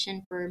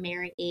consideration for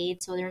merit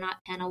aid, so they're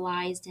not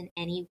penalized in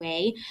any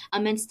way.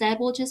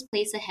 Instead, we'll just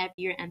place a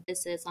heavier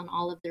emphasis on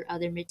all of their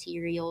other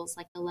materials,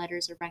 like the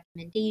letters of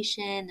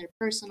recommendation, their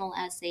personal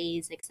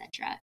essays,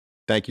 etc.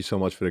 Thank you so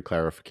much for the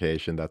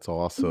clarification. That's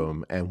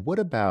awesome. And what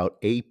about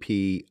AP,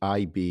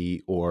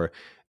 IB, or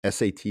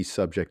SAT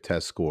subject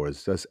test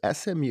scores? Does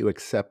SMU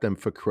accept them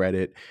for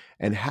credit?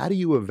 And how do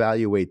you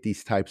evaluate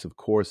these types of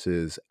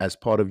courses as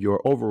part of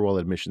your overall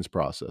admissions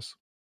process?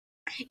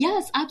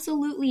 Yes,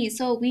 absolutely.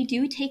 So we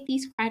do take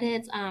these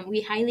credits.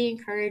 We highly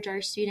encourage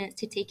our students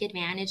to take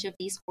advantage of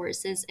these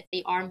courses if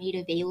they are made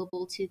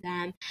available to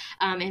them.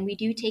 And we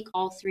do take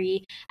all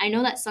three. I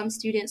know that some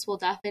students will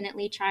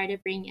definitely try to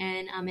bring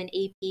in an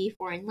AP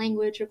foreign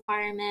language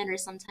requirement or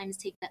sometimes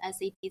take the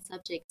SAT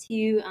subject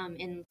too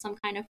in some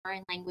kind of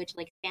foreign language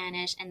like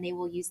Spanish, and they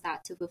will use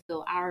that to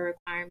fulfill our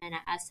requirement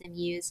at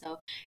SMU. So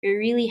we're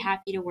really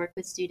happy to work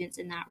with students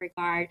in that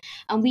regard.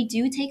 We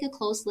do take a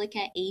close look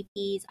at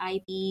APs,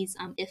 IBs,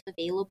 if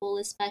available,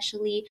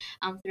 especially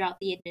throughout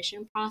the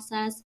admission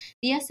process.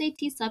 The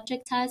SAT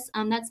subject test,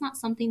 that's not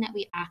something that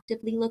we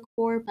actively look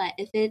for, but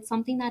if it's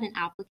something that an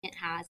applicant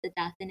has, it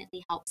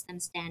definitely helps them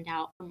stand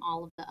out from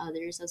all of the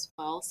others as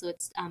well. So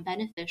it's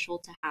beneficial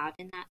to have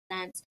in that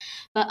sense.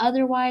 But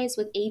otherwise,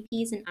 with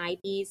APs and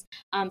IBs,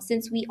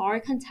 since we are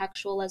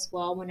contextual as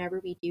well, whenever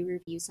we do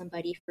review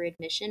somebody for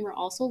admission, we're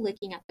also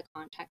looking at the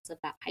context of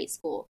that high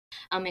school,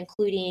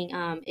 including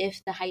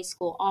if the high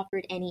school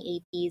offered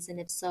any APs, and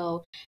if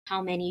so,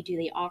 how many do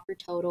they offer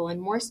total,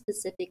 and more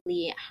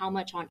specifically, how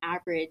much on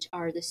average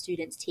are the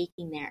students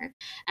taking there.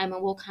 And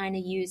we'll kind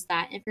of use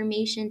that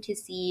information to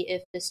see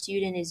if the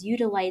student is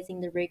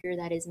utilizing the rigor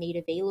that is made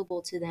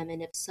available to them,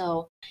 and if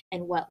so,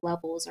 and what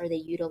levels are they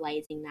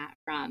utilizing that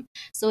from.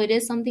 So it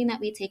is something that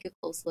we take a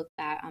close look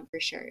at for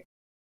sure.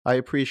 I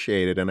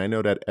appreciate it. And I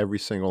know that every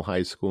single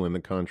high school in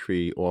the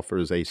country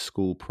offers a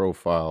school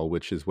profile,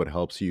 which is what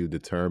helps you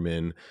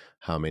determine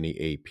how many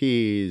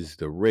APs,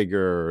 the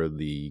rigor,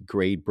 the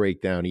grade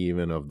breakdown,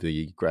 even of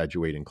the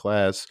graduating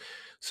class.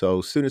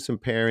 So, students and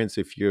parents,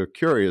 if you're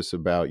curious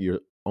about your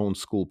own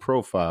school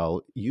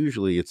profile,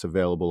 usually it's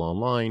available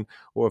online,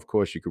 or of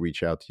course, you could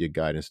reach out to your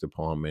guidance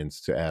departments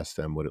to ask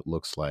them what it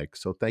looks like.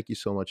 So, thank you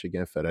so much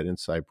again for that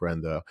insight,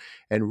 Brenda.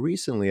 And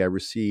recently, I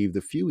received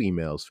a few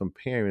emails from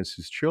parents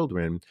whose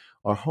children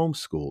are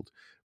homeschooled.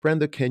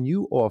 Brenda, can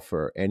you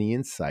offer any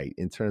insight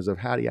in terms of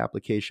how the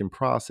application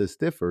process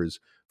differs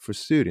for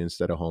students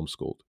that are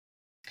homeschooled?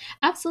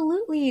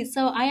 Absolutely.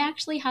 So I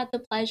actually had the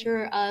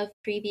pleasure of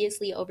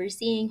previously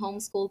overseeing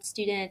homeschooled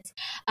students.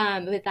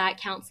 With that,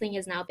 counseling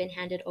has now been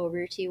handed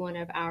over to one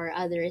of our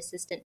other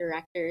assistant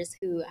directors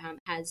who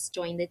has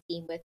joined the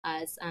team with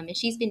us. And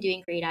she's been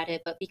doing great at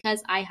it. But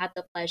because I had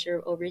the pleasure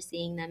of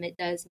overseeing them, it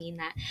does mean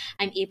that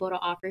I'm able to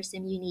offer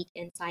some unique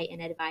insight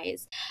and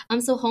advice.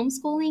 So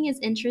homeschooling is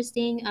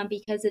interesting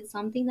because it's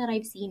something that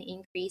I've seen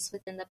increase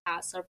within the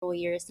past several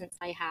years since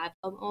I have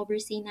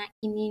overseen that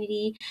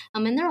community.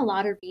 And there are a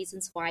lot of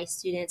reasons why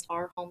students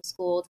are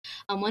homeschooled.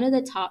 One of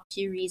the top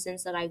two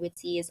reasons that I would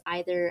see is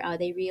either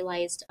they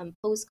realized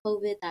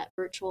post-COVID that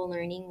virtual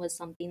learning was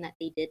something that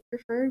they did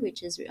prefer,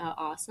 which is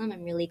awesome.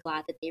 I'm really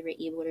glad that they were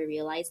able to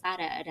realize that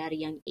at a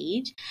young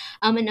age.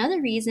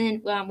 Another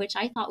reason, which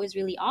I thought was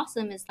really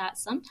awesome, is that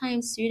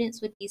sometimes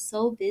students would be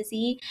so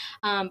busy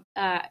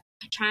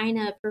trying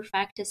to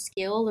perfect a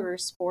skill or a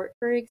sport,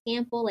 for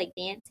example, like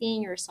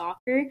dancing or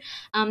soccer,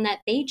 that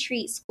they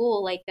treat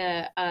school like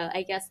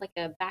I guess, like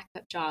a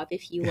backup job,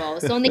 if you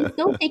will. So, and they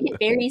still take it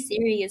very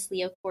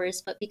seriously, of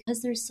course, but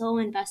because they're so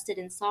invested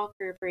in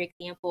soccer, for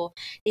example,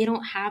 they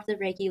don't have the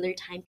regular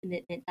time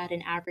commitment that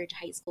an average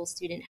high school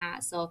student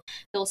has. So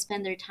they'll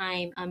spend their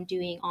time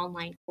doing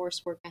online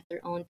coursework at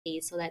their own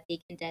pace so that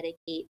they can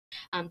dedicate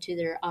to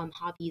their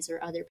hobbies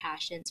or other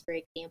passions, for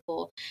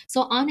example.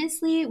 So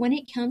honestly, when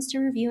it comes to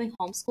reviewing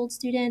homeschooled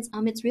students,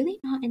 it's really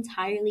not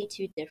entirely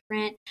too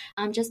different,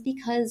 just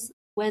because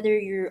whether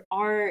you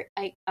are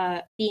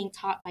being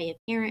taught by a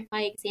parent,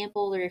 by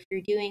example, or if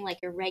you're doing like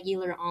a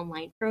regular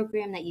online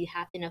program that you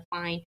happen to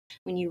find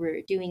when you were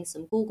doing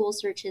some Google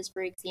searches,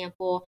 for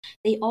example,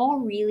 they all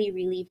really,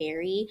 really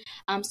vary.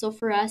 So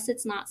for us,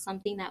 it's not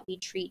something that we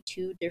treat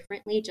too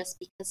differently just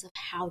because of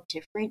how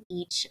different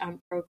each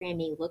program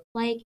may look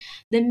like.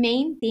 The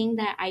main thing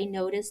that I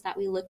noticed that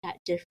we looked at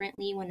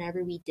differently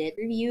whenever we did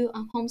review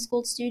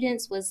homeschooled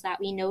students was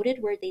that we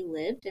noted where they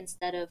lived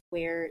instead of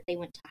where they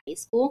went to high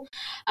school.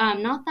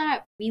 Not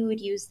that we would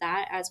use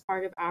that as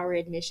part of our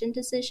admission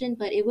decision,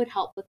 but it would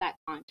help with that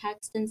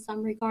context in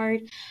some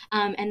regard.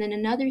 And then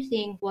another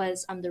thing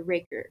was the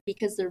rigor,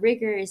 because the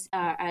rigor is,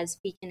 as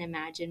we can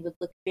imagine, would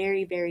look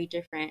very, very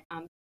different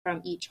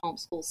from each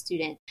homeschool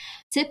student.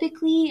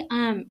 Typically,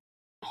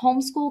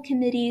 homeschool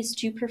committees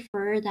do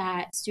prefer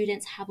that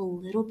students have a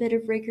little bit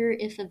of rigor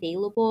if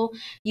available.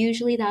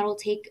 Usually that'll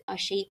take a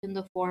shape in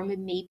the form of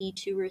maybe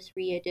 2 or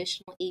 3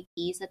 additional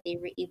APs that they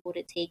were able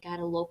to take at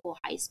a local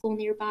high school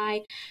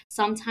nearby.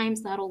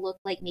 Sometimes that'll look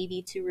like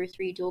maybe 2 or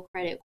 3 dual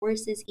credit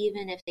courses,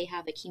 even if they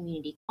have a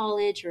community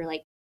college or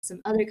like some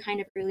other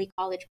kind of early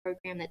college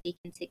program that they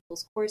can take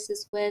those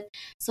courses with.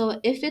 So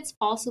if it's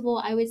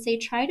possible, I would say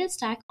try to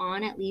stack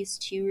on at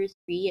least 2 or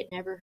 3. It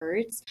never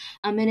hurts.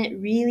 And it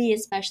really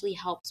especially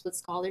helps with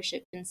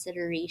scholarship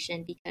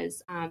consideration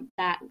because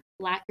that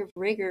lack of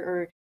rigor,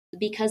 or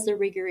because the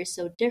rigor is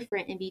so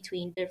different in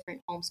between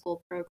different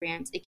homeschool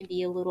programs, it can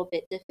be a little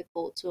bit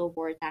difficult to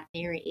award that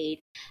merit aid.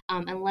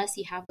 Unless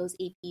you have those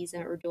APs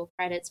or dual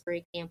credits, for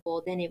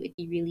example, then it would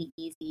be really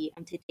easy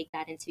to take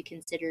that into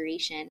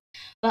consideration.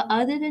 But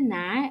other than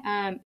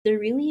that, there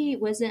really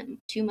wasn't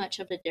too much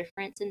of a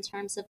difference in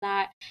terms of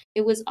that.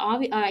 It was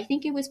I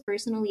think it was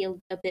personally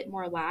a bit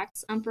more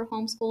lax for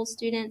homeschool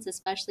students,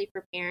 especially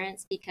for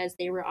parents, because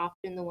they were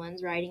often the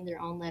ones writing their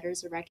own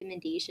letters of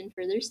recommendation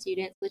for their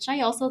students, which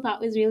I also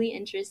thought was really really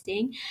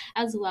interesting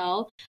as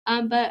well.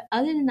 But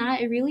other than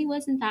that, it really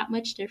wasn't that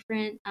much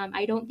different.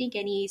 I don't think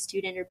any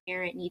student or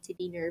parent need to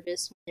be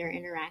nervous when they're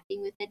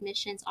interacting with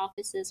admissions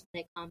offices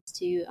when it comes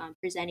to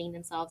presenting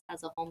themselves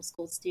as a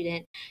homeschool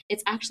student.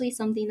 It's actually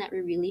something that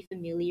we're really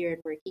familiar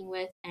in working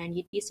with, and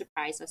you'd be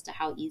surprised as to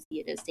how easy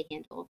it is to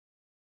handle.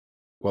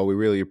 Well, we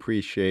really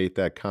appreciate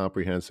that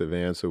comprehensive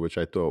answer, which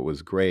I thought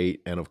was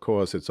great. And of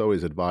course, it's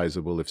always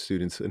advisable if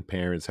students and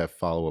parents have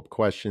follow up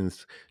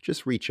questions,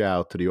 just reach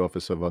out to the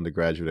Office of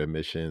Undergraduate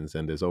Admissions.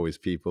 And there's always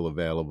people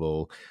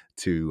available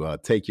to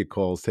take your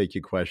calls, take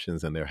your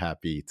questions, and they're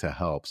happy to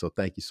help. So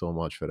thank you so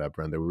much for that,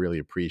 Brenda. We really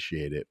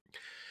appreciate it.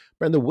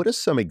 Brenda, what are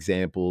some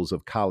examples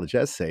of college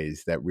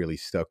essays that really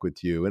stuck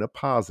with you in a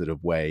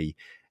positive way?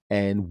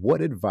 And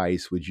what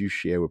advice would you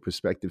share with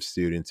prospective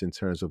students in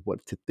terms of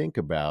what to think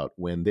about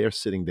when they're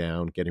sitting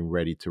down getting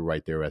ready to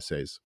write their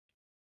essays?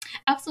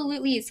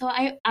 Absolutely. So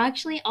I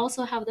actually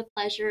also have the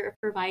pleasure of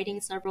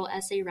providing several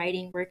essay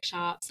writing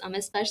workshops,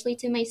 especially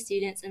to my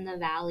students in the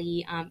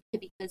Valley,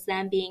 because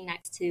them being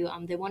next to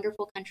the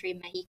wonderful country of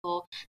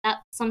Mexico,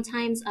 that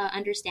sometimes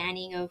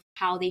understanding of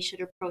how they should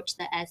approach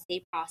the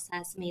essay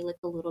process may look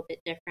a little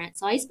bit different.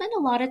 So I spend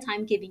a lot of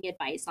time giving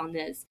advice on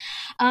this.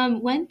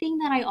 One thing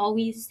that I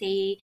always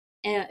say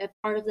a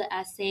part of the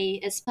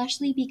essay,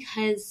 especially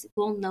because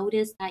we'll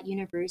notice that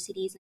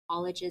universities and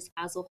colleges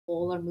as a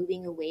whole are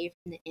moving away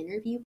from the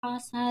interview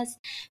process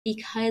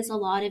because a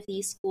lot of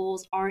these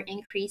schools are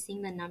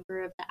increasing the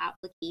number of the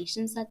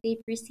applications that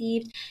they've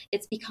received.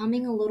 It's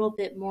becoming a little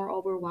bit more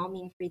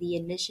overwhelming for the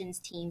admissions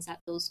teams at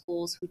those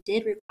schools who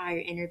did require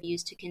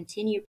interviews to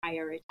continue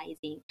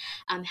prioritizing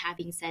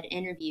having said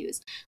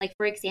interviews. Like,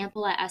 for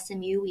example, at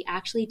SMU, we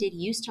actually did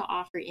used to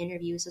offer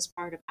interviews as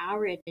part of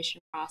our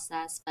admission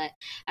process, but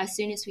as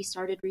soon as we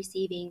started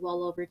receiving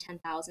well over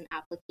 10,000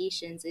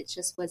 applications, it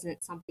just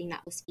wasn't something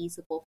that was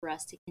feasible for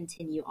us to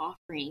continue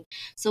offering.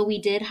 So we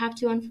did have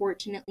to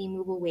unfortunately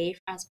move away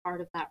as part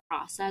of that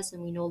process,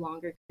 and we no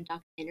longer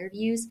conduct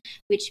interviews,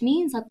 which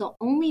means that the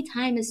only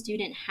time a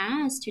student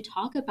has to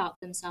talk about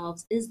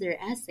themselves is their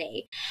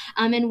essay.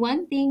 And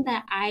one thing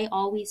that I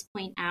always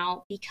point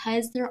out,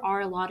 because there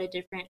are a lot of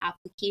different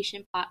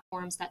application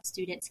platforms that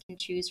students can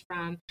choose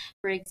from,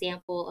 for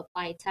example,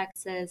 Apply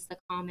Texas, the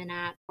Common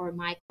App, or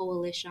My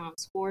Coalition on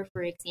Score,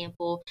 for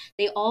example,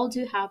 they all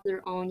do have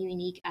their own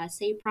unique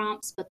essay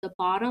prompts, but the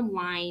bottom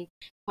line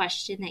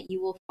question that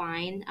you will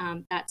find,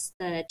 that's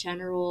the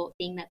general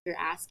thing that they're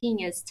asking,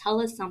 is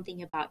tell us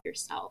something about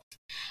yourself.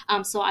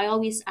 So I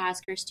always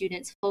ask our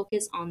students,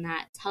 focus on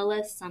that. Tell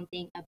us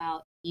something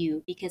about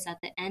you, because at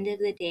the end of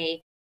the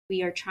day,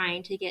 we are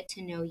trying to get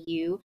to know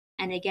you.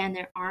 And again,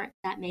 there aren't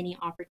that many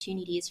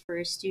opportunities for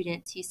a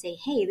student to say,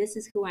 hey, this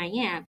is who I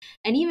am.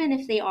 And even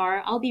if they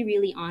are, I'll be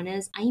really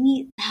honest, I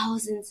meet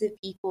thousands of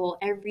people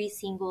every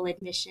single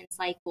admission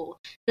cycle.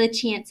 The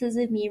chances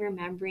of me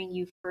remembering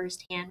you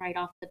firsthand right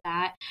off the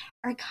bat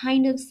are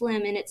kind of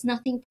slim, and it's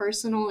nothing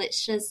personal.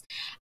 It's just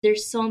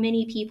there's so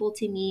many people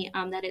to meet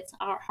that it's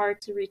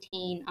hard to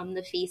retain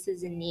the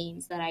faces and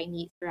names that I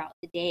meet throughout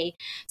the day.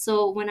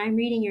 So when I'm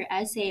reading your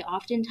essay,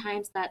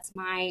 oftentimes that's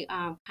my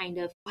kind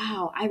of,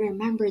 wow, I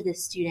remember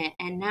this student,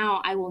 and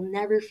now I will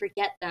never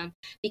forget them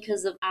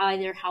because of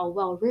either how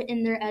well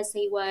written their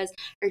essay was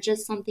or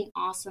just something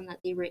awesome that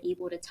they were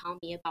able to tell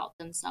me about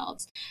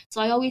themselves.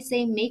 So I always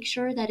say, make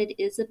sure that it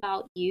is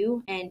about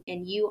you and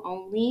you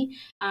only.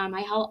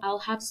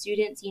 I'll have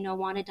students,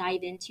 want to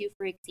dive into,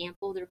 for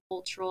example, their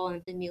cultural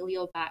and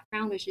familial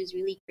background, which is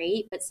really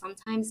great, but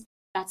sometimes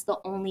that's the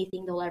only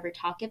thing they'll ever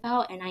talk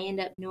about, and I end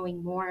up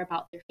knowing more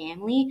about their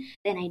family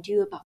than I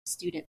do about the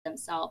student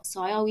themselves.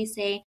 So I always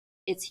say,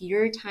 it's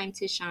your time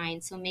to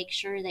shine, so make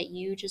sure that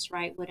you just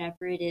write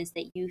whatever it is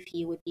that you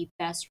feel would be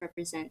best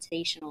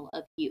representational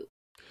of you.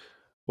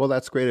 Well,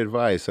 that's great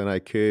advice. And I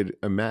could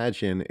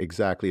imagine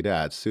exactly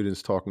that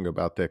students talking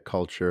about their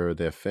culture,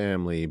 their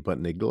family, but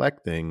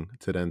neglecting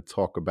to then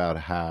talk about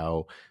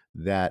how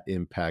that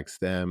impacts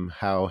them.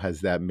 How has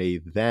that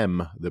made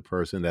them the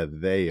person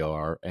that they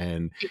are?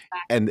 Exactly.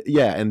 And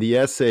yeah, and the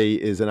essay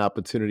is an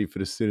opportunity for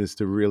the students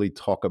to really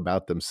talk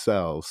about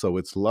themselves. So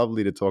it's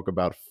lovely to talk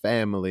about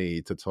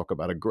family, to talk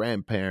about a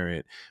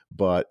grandparent,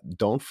 but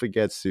don't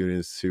forget,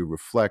 students, to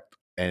reflect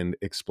and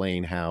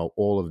explain how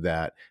all of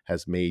that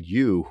has made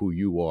you who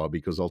you are,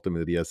 because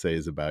ultimately the essay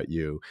is about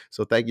you.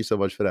 So thank you so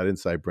much for that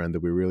insight, Brenda.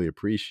 We really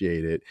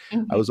appreciate it.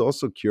 I was Mhm.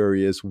 also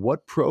curious,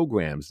 what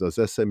programs does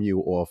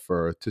SMU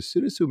offer to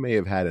students who may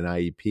have had an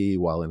IEP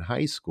while in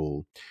high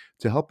school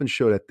to help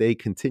ensure that they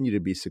continue to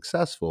be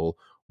successful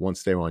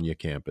once they're on your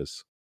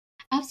campus?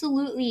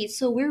 Absolutely.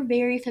 So we're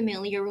very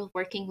familiar with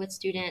working with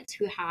students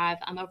who have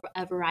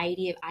a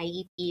variety of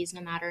IEPs,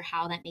 no matter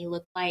how that may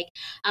look like.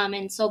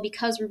 And so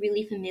because we're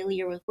really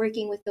familiar with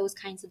working with those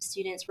kinds of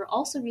students, we're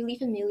also really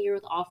familiar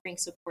with offering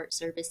support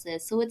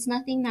services. So it's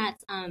nothing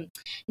that's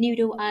new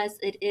to us.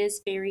 It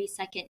is very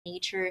second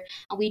nature.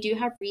 We do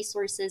have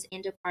resources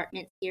and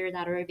departments here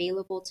that are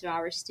available to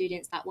our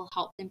students that will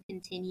help them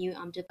continue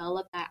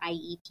develop that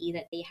IEP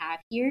that they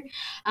have here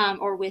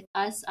or with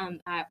us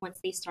once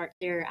they start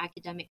their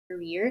academic career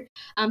career.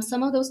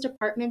 Some of those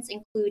departments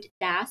include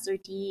DAS, or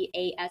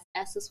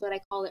DASS is what I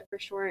call it for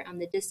short,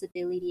 the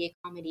Disability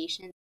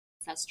Accommodation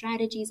Success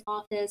Strategies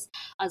Office,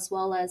 as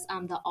well as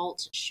the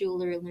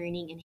Altschuler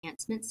Learning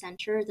Enhancement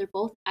Center. They're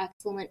both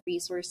excellent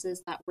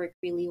resources that work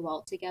really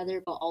well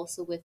together, but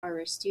also with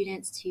our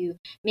students to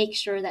make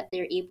sure that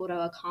they're able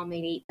to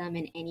accommodate them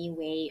in any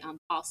way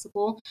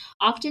possible.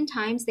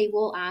 Oftentimes, they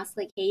will ask,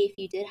 like, hey, if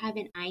you did have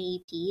an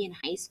IEP in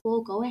high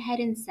school, go ahead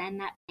and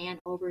send that plan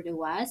over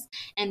to us,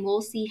 and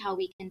we'll see how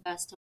we can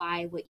best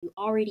apply what you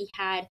already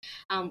had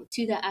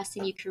to the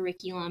SMU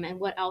curriculum and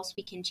what else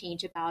we can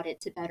change about it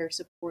to better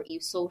support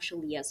you socially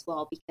as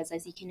well. Because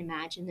as you can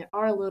imagine, there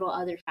are a little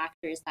other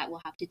factors that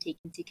we'll have to take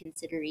into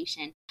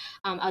consideration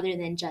other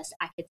than just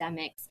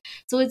academics.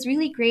 So it's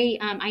really great.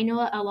 I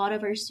know a lot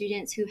of our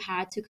students who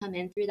had to come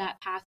in through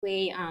that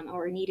pathway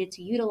or needed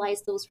to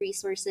utilize those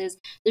resources,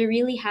 they're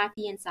really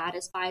happy and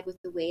satisfied with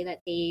the way that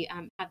they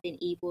have been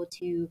able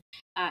to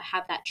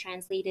have that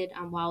translated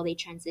while they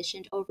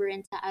transitioned over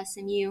into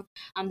SMU.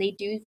 They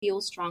do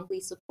feel strongly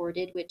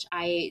supported, which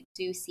I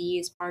do see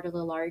is part of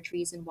the large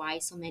reason why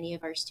so many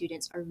of our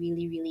students are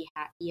really, really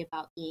happy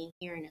about being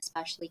here and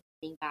especially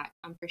coming back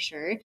for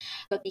sure.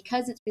 But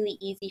because it's really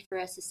easy for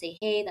us to say,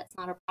 hey, that's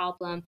not a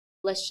problem,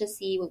 let's just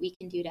see what we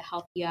can do to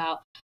help you out.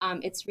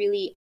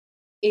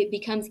 It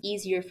becomes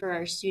easier for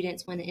our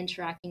students when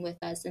interacting with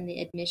us in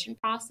the admission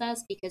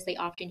process, because they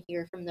often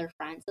hear from their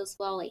friends as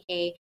well, like,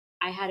 hey,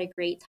 I had a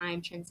great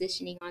time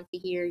transitioning onto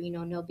here.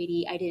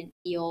 I didn't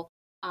feel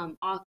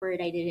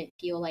awkward. I didn't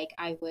feel like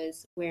I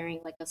was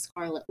wearing like a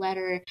scarlet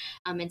letter.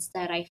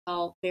 Instead, I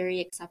felt very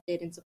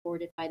accepted and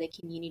supported by the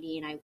community,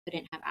 and I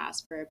couldn't have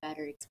asked for a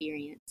better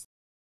experience.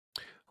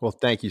 Well,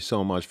 thank you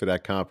so much for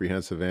that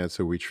comprehensive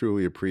answer. We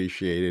truly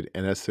appreciate it.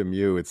 And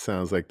SMU, it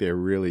sounds like there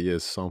really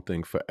is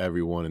something for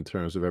everyone in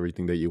terms of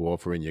everything that you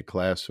offer in your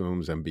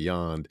classrooms and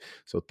beyond.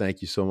 So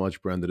thank you so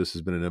much, Brenda. This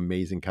has been an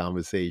amazing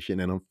conversation.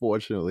 And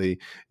unfortunately,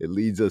 it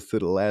leads us to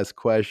the last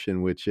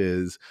question, which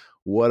is,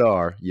 what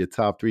are your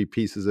top three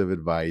pieces of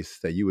advice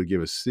that you would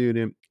give a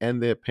student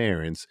and their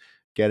parents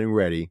getting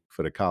ready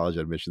for the college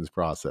admissions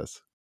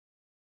process?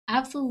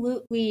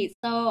 Absolutely.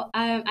 So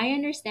I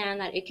understand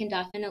that it can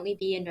definitely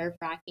be a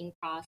nerve-wracking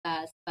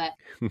process, but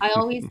I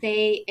always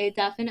say it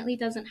definitely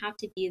doesn't have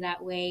to be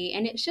that way,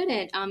 and it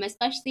shouldn't,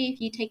 especially if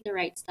you take the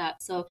right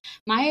steps. So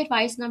my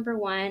advice number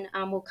one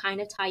will kind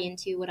of tie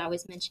into what I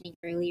was mentioning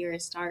earlier: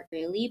 is start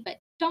early, but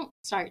don't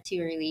start too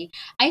early.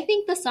 I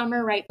think the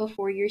summer right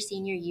before your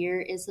senior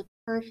year is the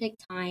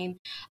perfect time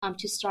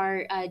to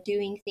start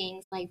doing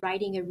things like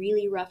writing a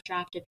really rough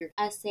draft of your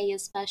essay,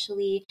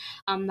 especially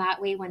that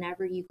way,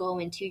 whenever you go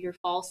into your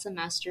fall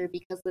semester,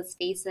 because let's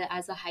face it,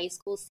 as a high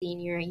school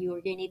senior, you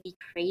are going to be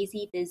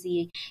crazy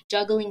busy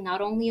juggling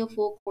not only a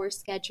full course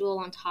schedule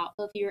on top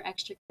of your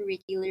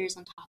extracurriculars,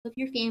 on top of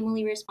your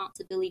family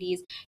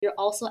responsibilities, you're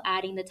also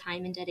adding the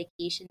time and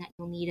dedication that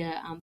you'll need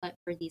to put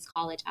for these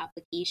college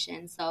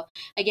applications. So,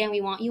 again,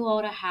 we want you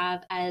all to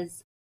have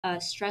as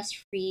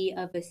stress-free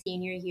of a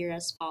senior year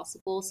as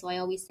possible. So I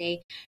always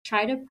say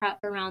try to prep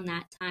around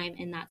that time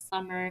in that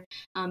summer.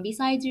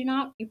 Besides,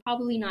 you're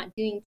probably not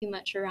doing too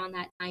much around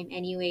that time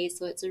anyway,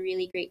 so it's a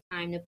really great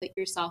time to put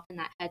yourself in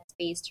that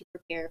headspace to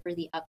prepare for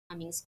the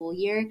upcoming school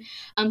year.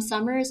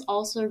 Summer is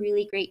also a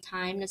really great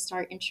time to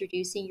start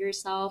introducing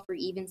yourself or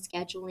even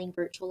scheduling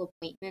virtual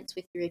appointments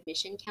with your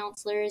admission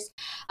counselors.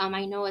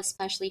 I know,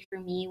 especially for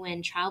me,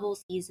 when travel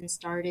season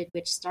started,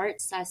 which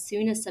starts as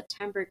soon as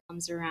September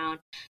comes around,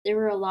 there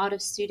were a lot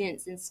of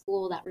students in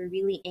school that were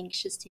really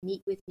anxious to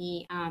meet with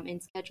me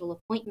and schedule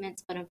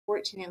appointments, but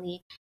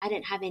unfortunately, I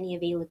didn't have any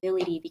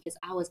availability because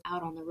I was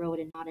out on the road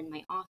and not in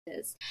my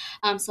office.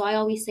 So I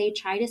always say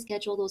try to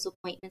schedule those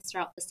appointments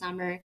throughout the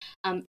summer.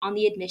 On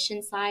the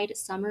admission side,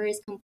 summer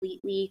is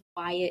completely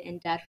quiet and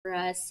dead for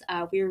us.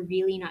 We're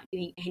really not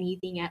doing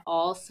anything at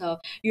all. So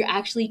you're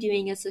actually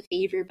doing us a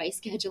favor by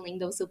scheduling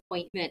those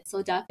appointments.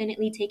 So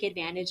definitely take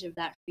advantage of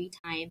that free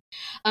time.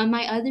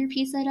 My other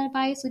piece of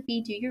advice would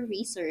be do your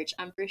research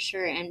for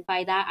sure. And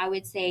by that, I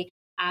would say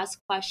ask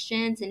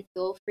questions and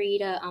feel free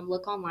to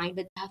look online,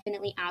 but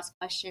definitely ask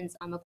questions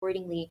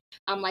accordingly.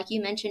 Like you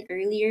mentioned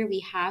earlier, we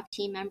have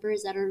team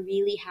members that are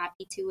really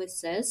happy to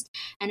assist.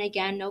 And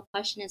again, no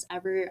question is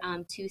ever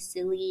too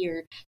silly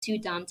or too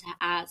dumb to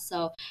ask.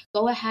 So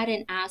go ahead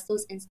and ask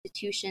those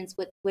institutions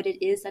what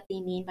it is that they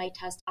mean by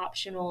test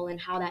optional and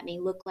how that may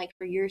look like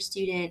for your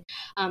student.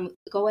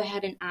 Go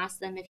ahead and ask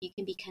them if you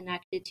can be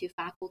connected to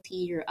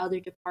faculty or other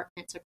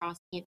departments across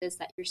campus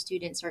that your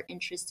students are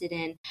interested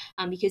in,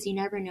 because you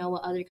never know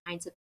what other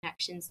kinds of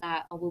connections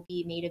that will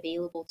be made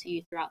available to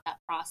you throughout that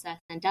process.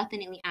 And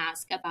definitely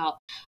ask about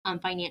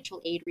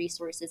financial aid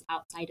resources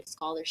outside of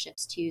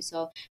scholarships too.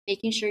 So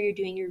making sure you're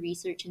doing your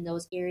research in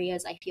those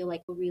areas, I feel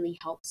like will really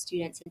help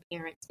students and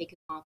parents make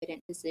a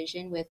confident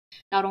decision with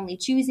not only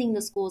choosing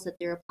the schools that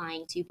they're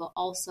applying to, but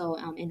also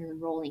in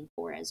enrolling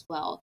for as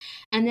well.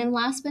 And then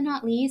last but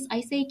not least,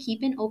 I say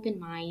keep an open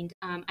mind.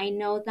 I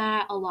know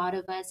that a lot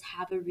of us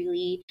have a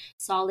really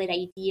solid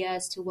idea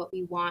as to what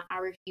we want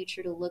our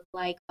future to look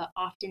like, but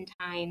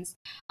oftentimes sometimes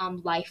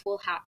life will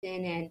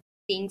happen and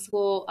things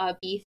will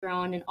be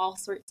thrown in all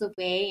sorts of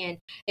way, and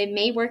it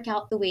may work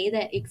out the way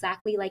that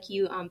exactly like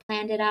you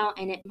planned it out,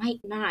 and it might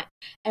not.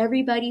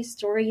 Everybody's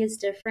story is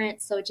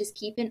different, so just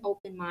keep an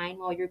open mind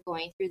while you're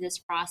going through this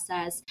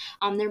process.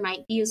 There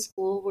might be a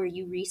school where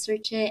you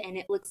research it and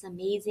it looks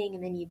amazing,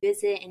 and then you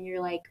visit and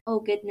you're like,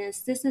 oh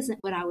goodness, this isn't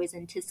what I was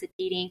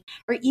anticipating.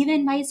 Or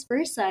even vice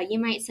versa, you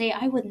might say,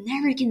 I would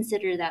never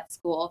consider that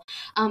school.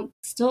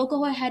 Still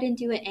go ahead and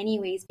do it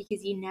anyways,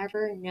 because you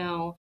never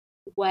know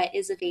what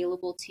is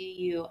available to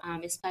you,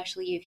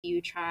 especially if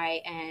you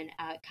try and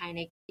kind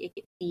of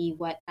see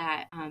what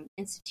that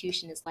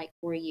institution is like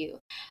for you.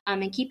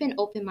 And keep an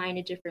open mind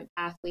to different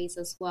pathways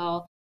as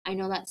well. I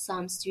know that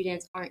some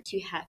students aren't too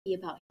happy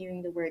about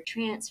hearing the word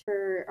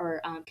transfer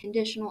or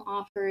conditional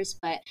offers,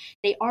 but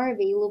they are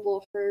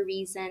available for a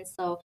reason.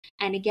 So,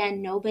 and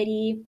again,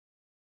 nobody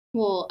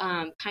will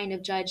kind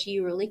of judge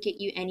you or look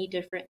at you any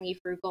differently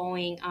for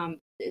going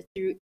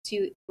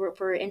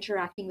for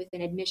interacting with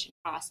an admission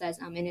process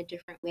in a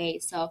different way.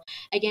 So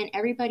again,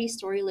 everybody's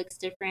story looks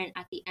different.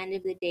 At the end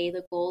of the day,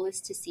 the goal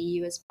is to see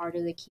you as part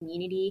of the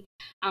community.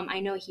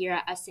 I know here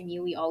at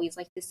SMU, we always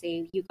like to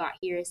say you got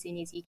here as soon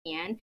as you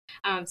can.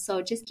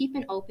 So just keep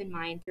an open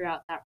mind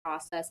throughout that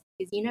process,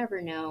 because you never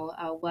know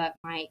what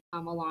might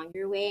come along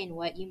your way and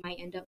what you might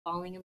end up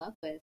falling in love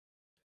with.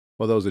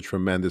 Well, those are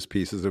tremendous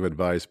pieces of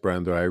advice,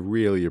 Brenda. I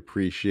really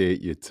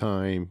appreciate your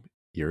time,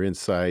 your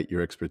insight,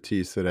 your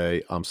expertise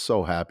today. I'm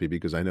so happy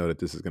because I know that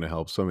this is going to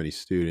help so many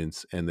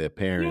students and their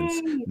parents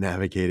Yay!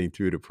 navigating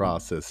through the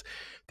process.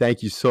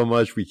 Thank you so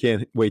much. We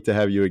can't wait to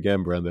have you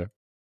again, Brenda.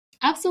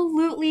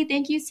 Absolutely.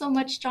 Thank you so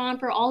much, John,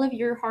 for all of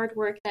your hard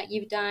work that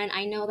you've done.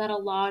 I know that a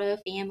lot of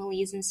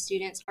families and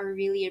students are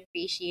really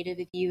appreciative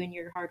of you and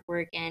your hard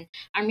work, and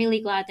I'm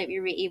really glad that we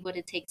were able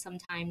to take some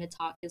time to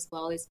talk as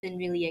well. It's been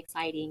really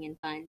exciting and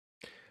fun.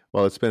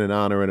 Well, it's been an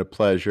honor and a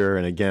pleasure.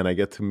 And again, I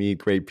get to meet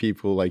great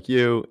people like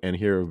you and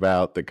hear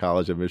about the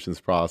college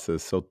admissions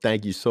process. So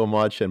thank you so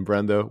much. And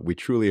Brenda, we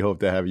truly hope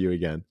to have you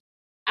again.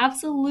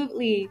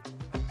 Absolutely.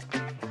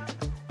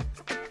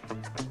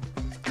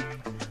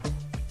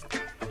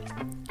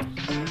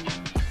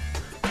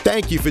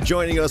 Thank you for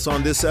joining us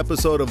on this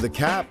episode of the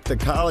CAP, the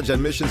College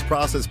Admissions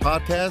Process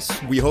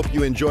Podcast. We hope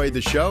you enjoyed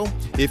the show.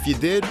 If you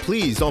did,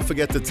 please don't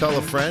forget to tell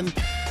a friend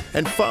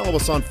and follow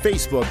us on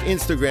Facebook,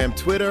 Instagram,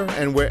 Twitter,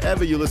 and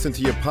wherever you listen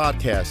to your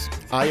podcasts.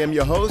 I am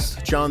your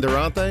host, John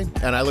Durante,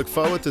 and I look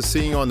forward to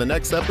seeing you on the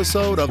next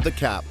episode of the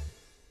CAP.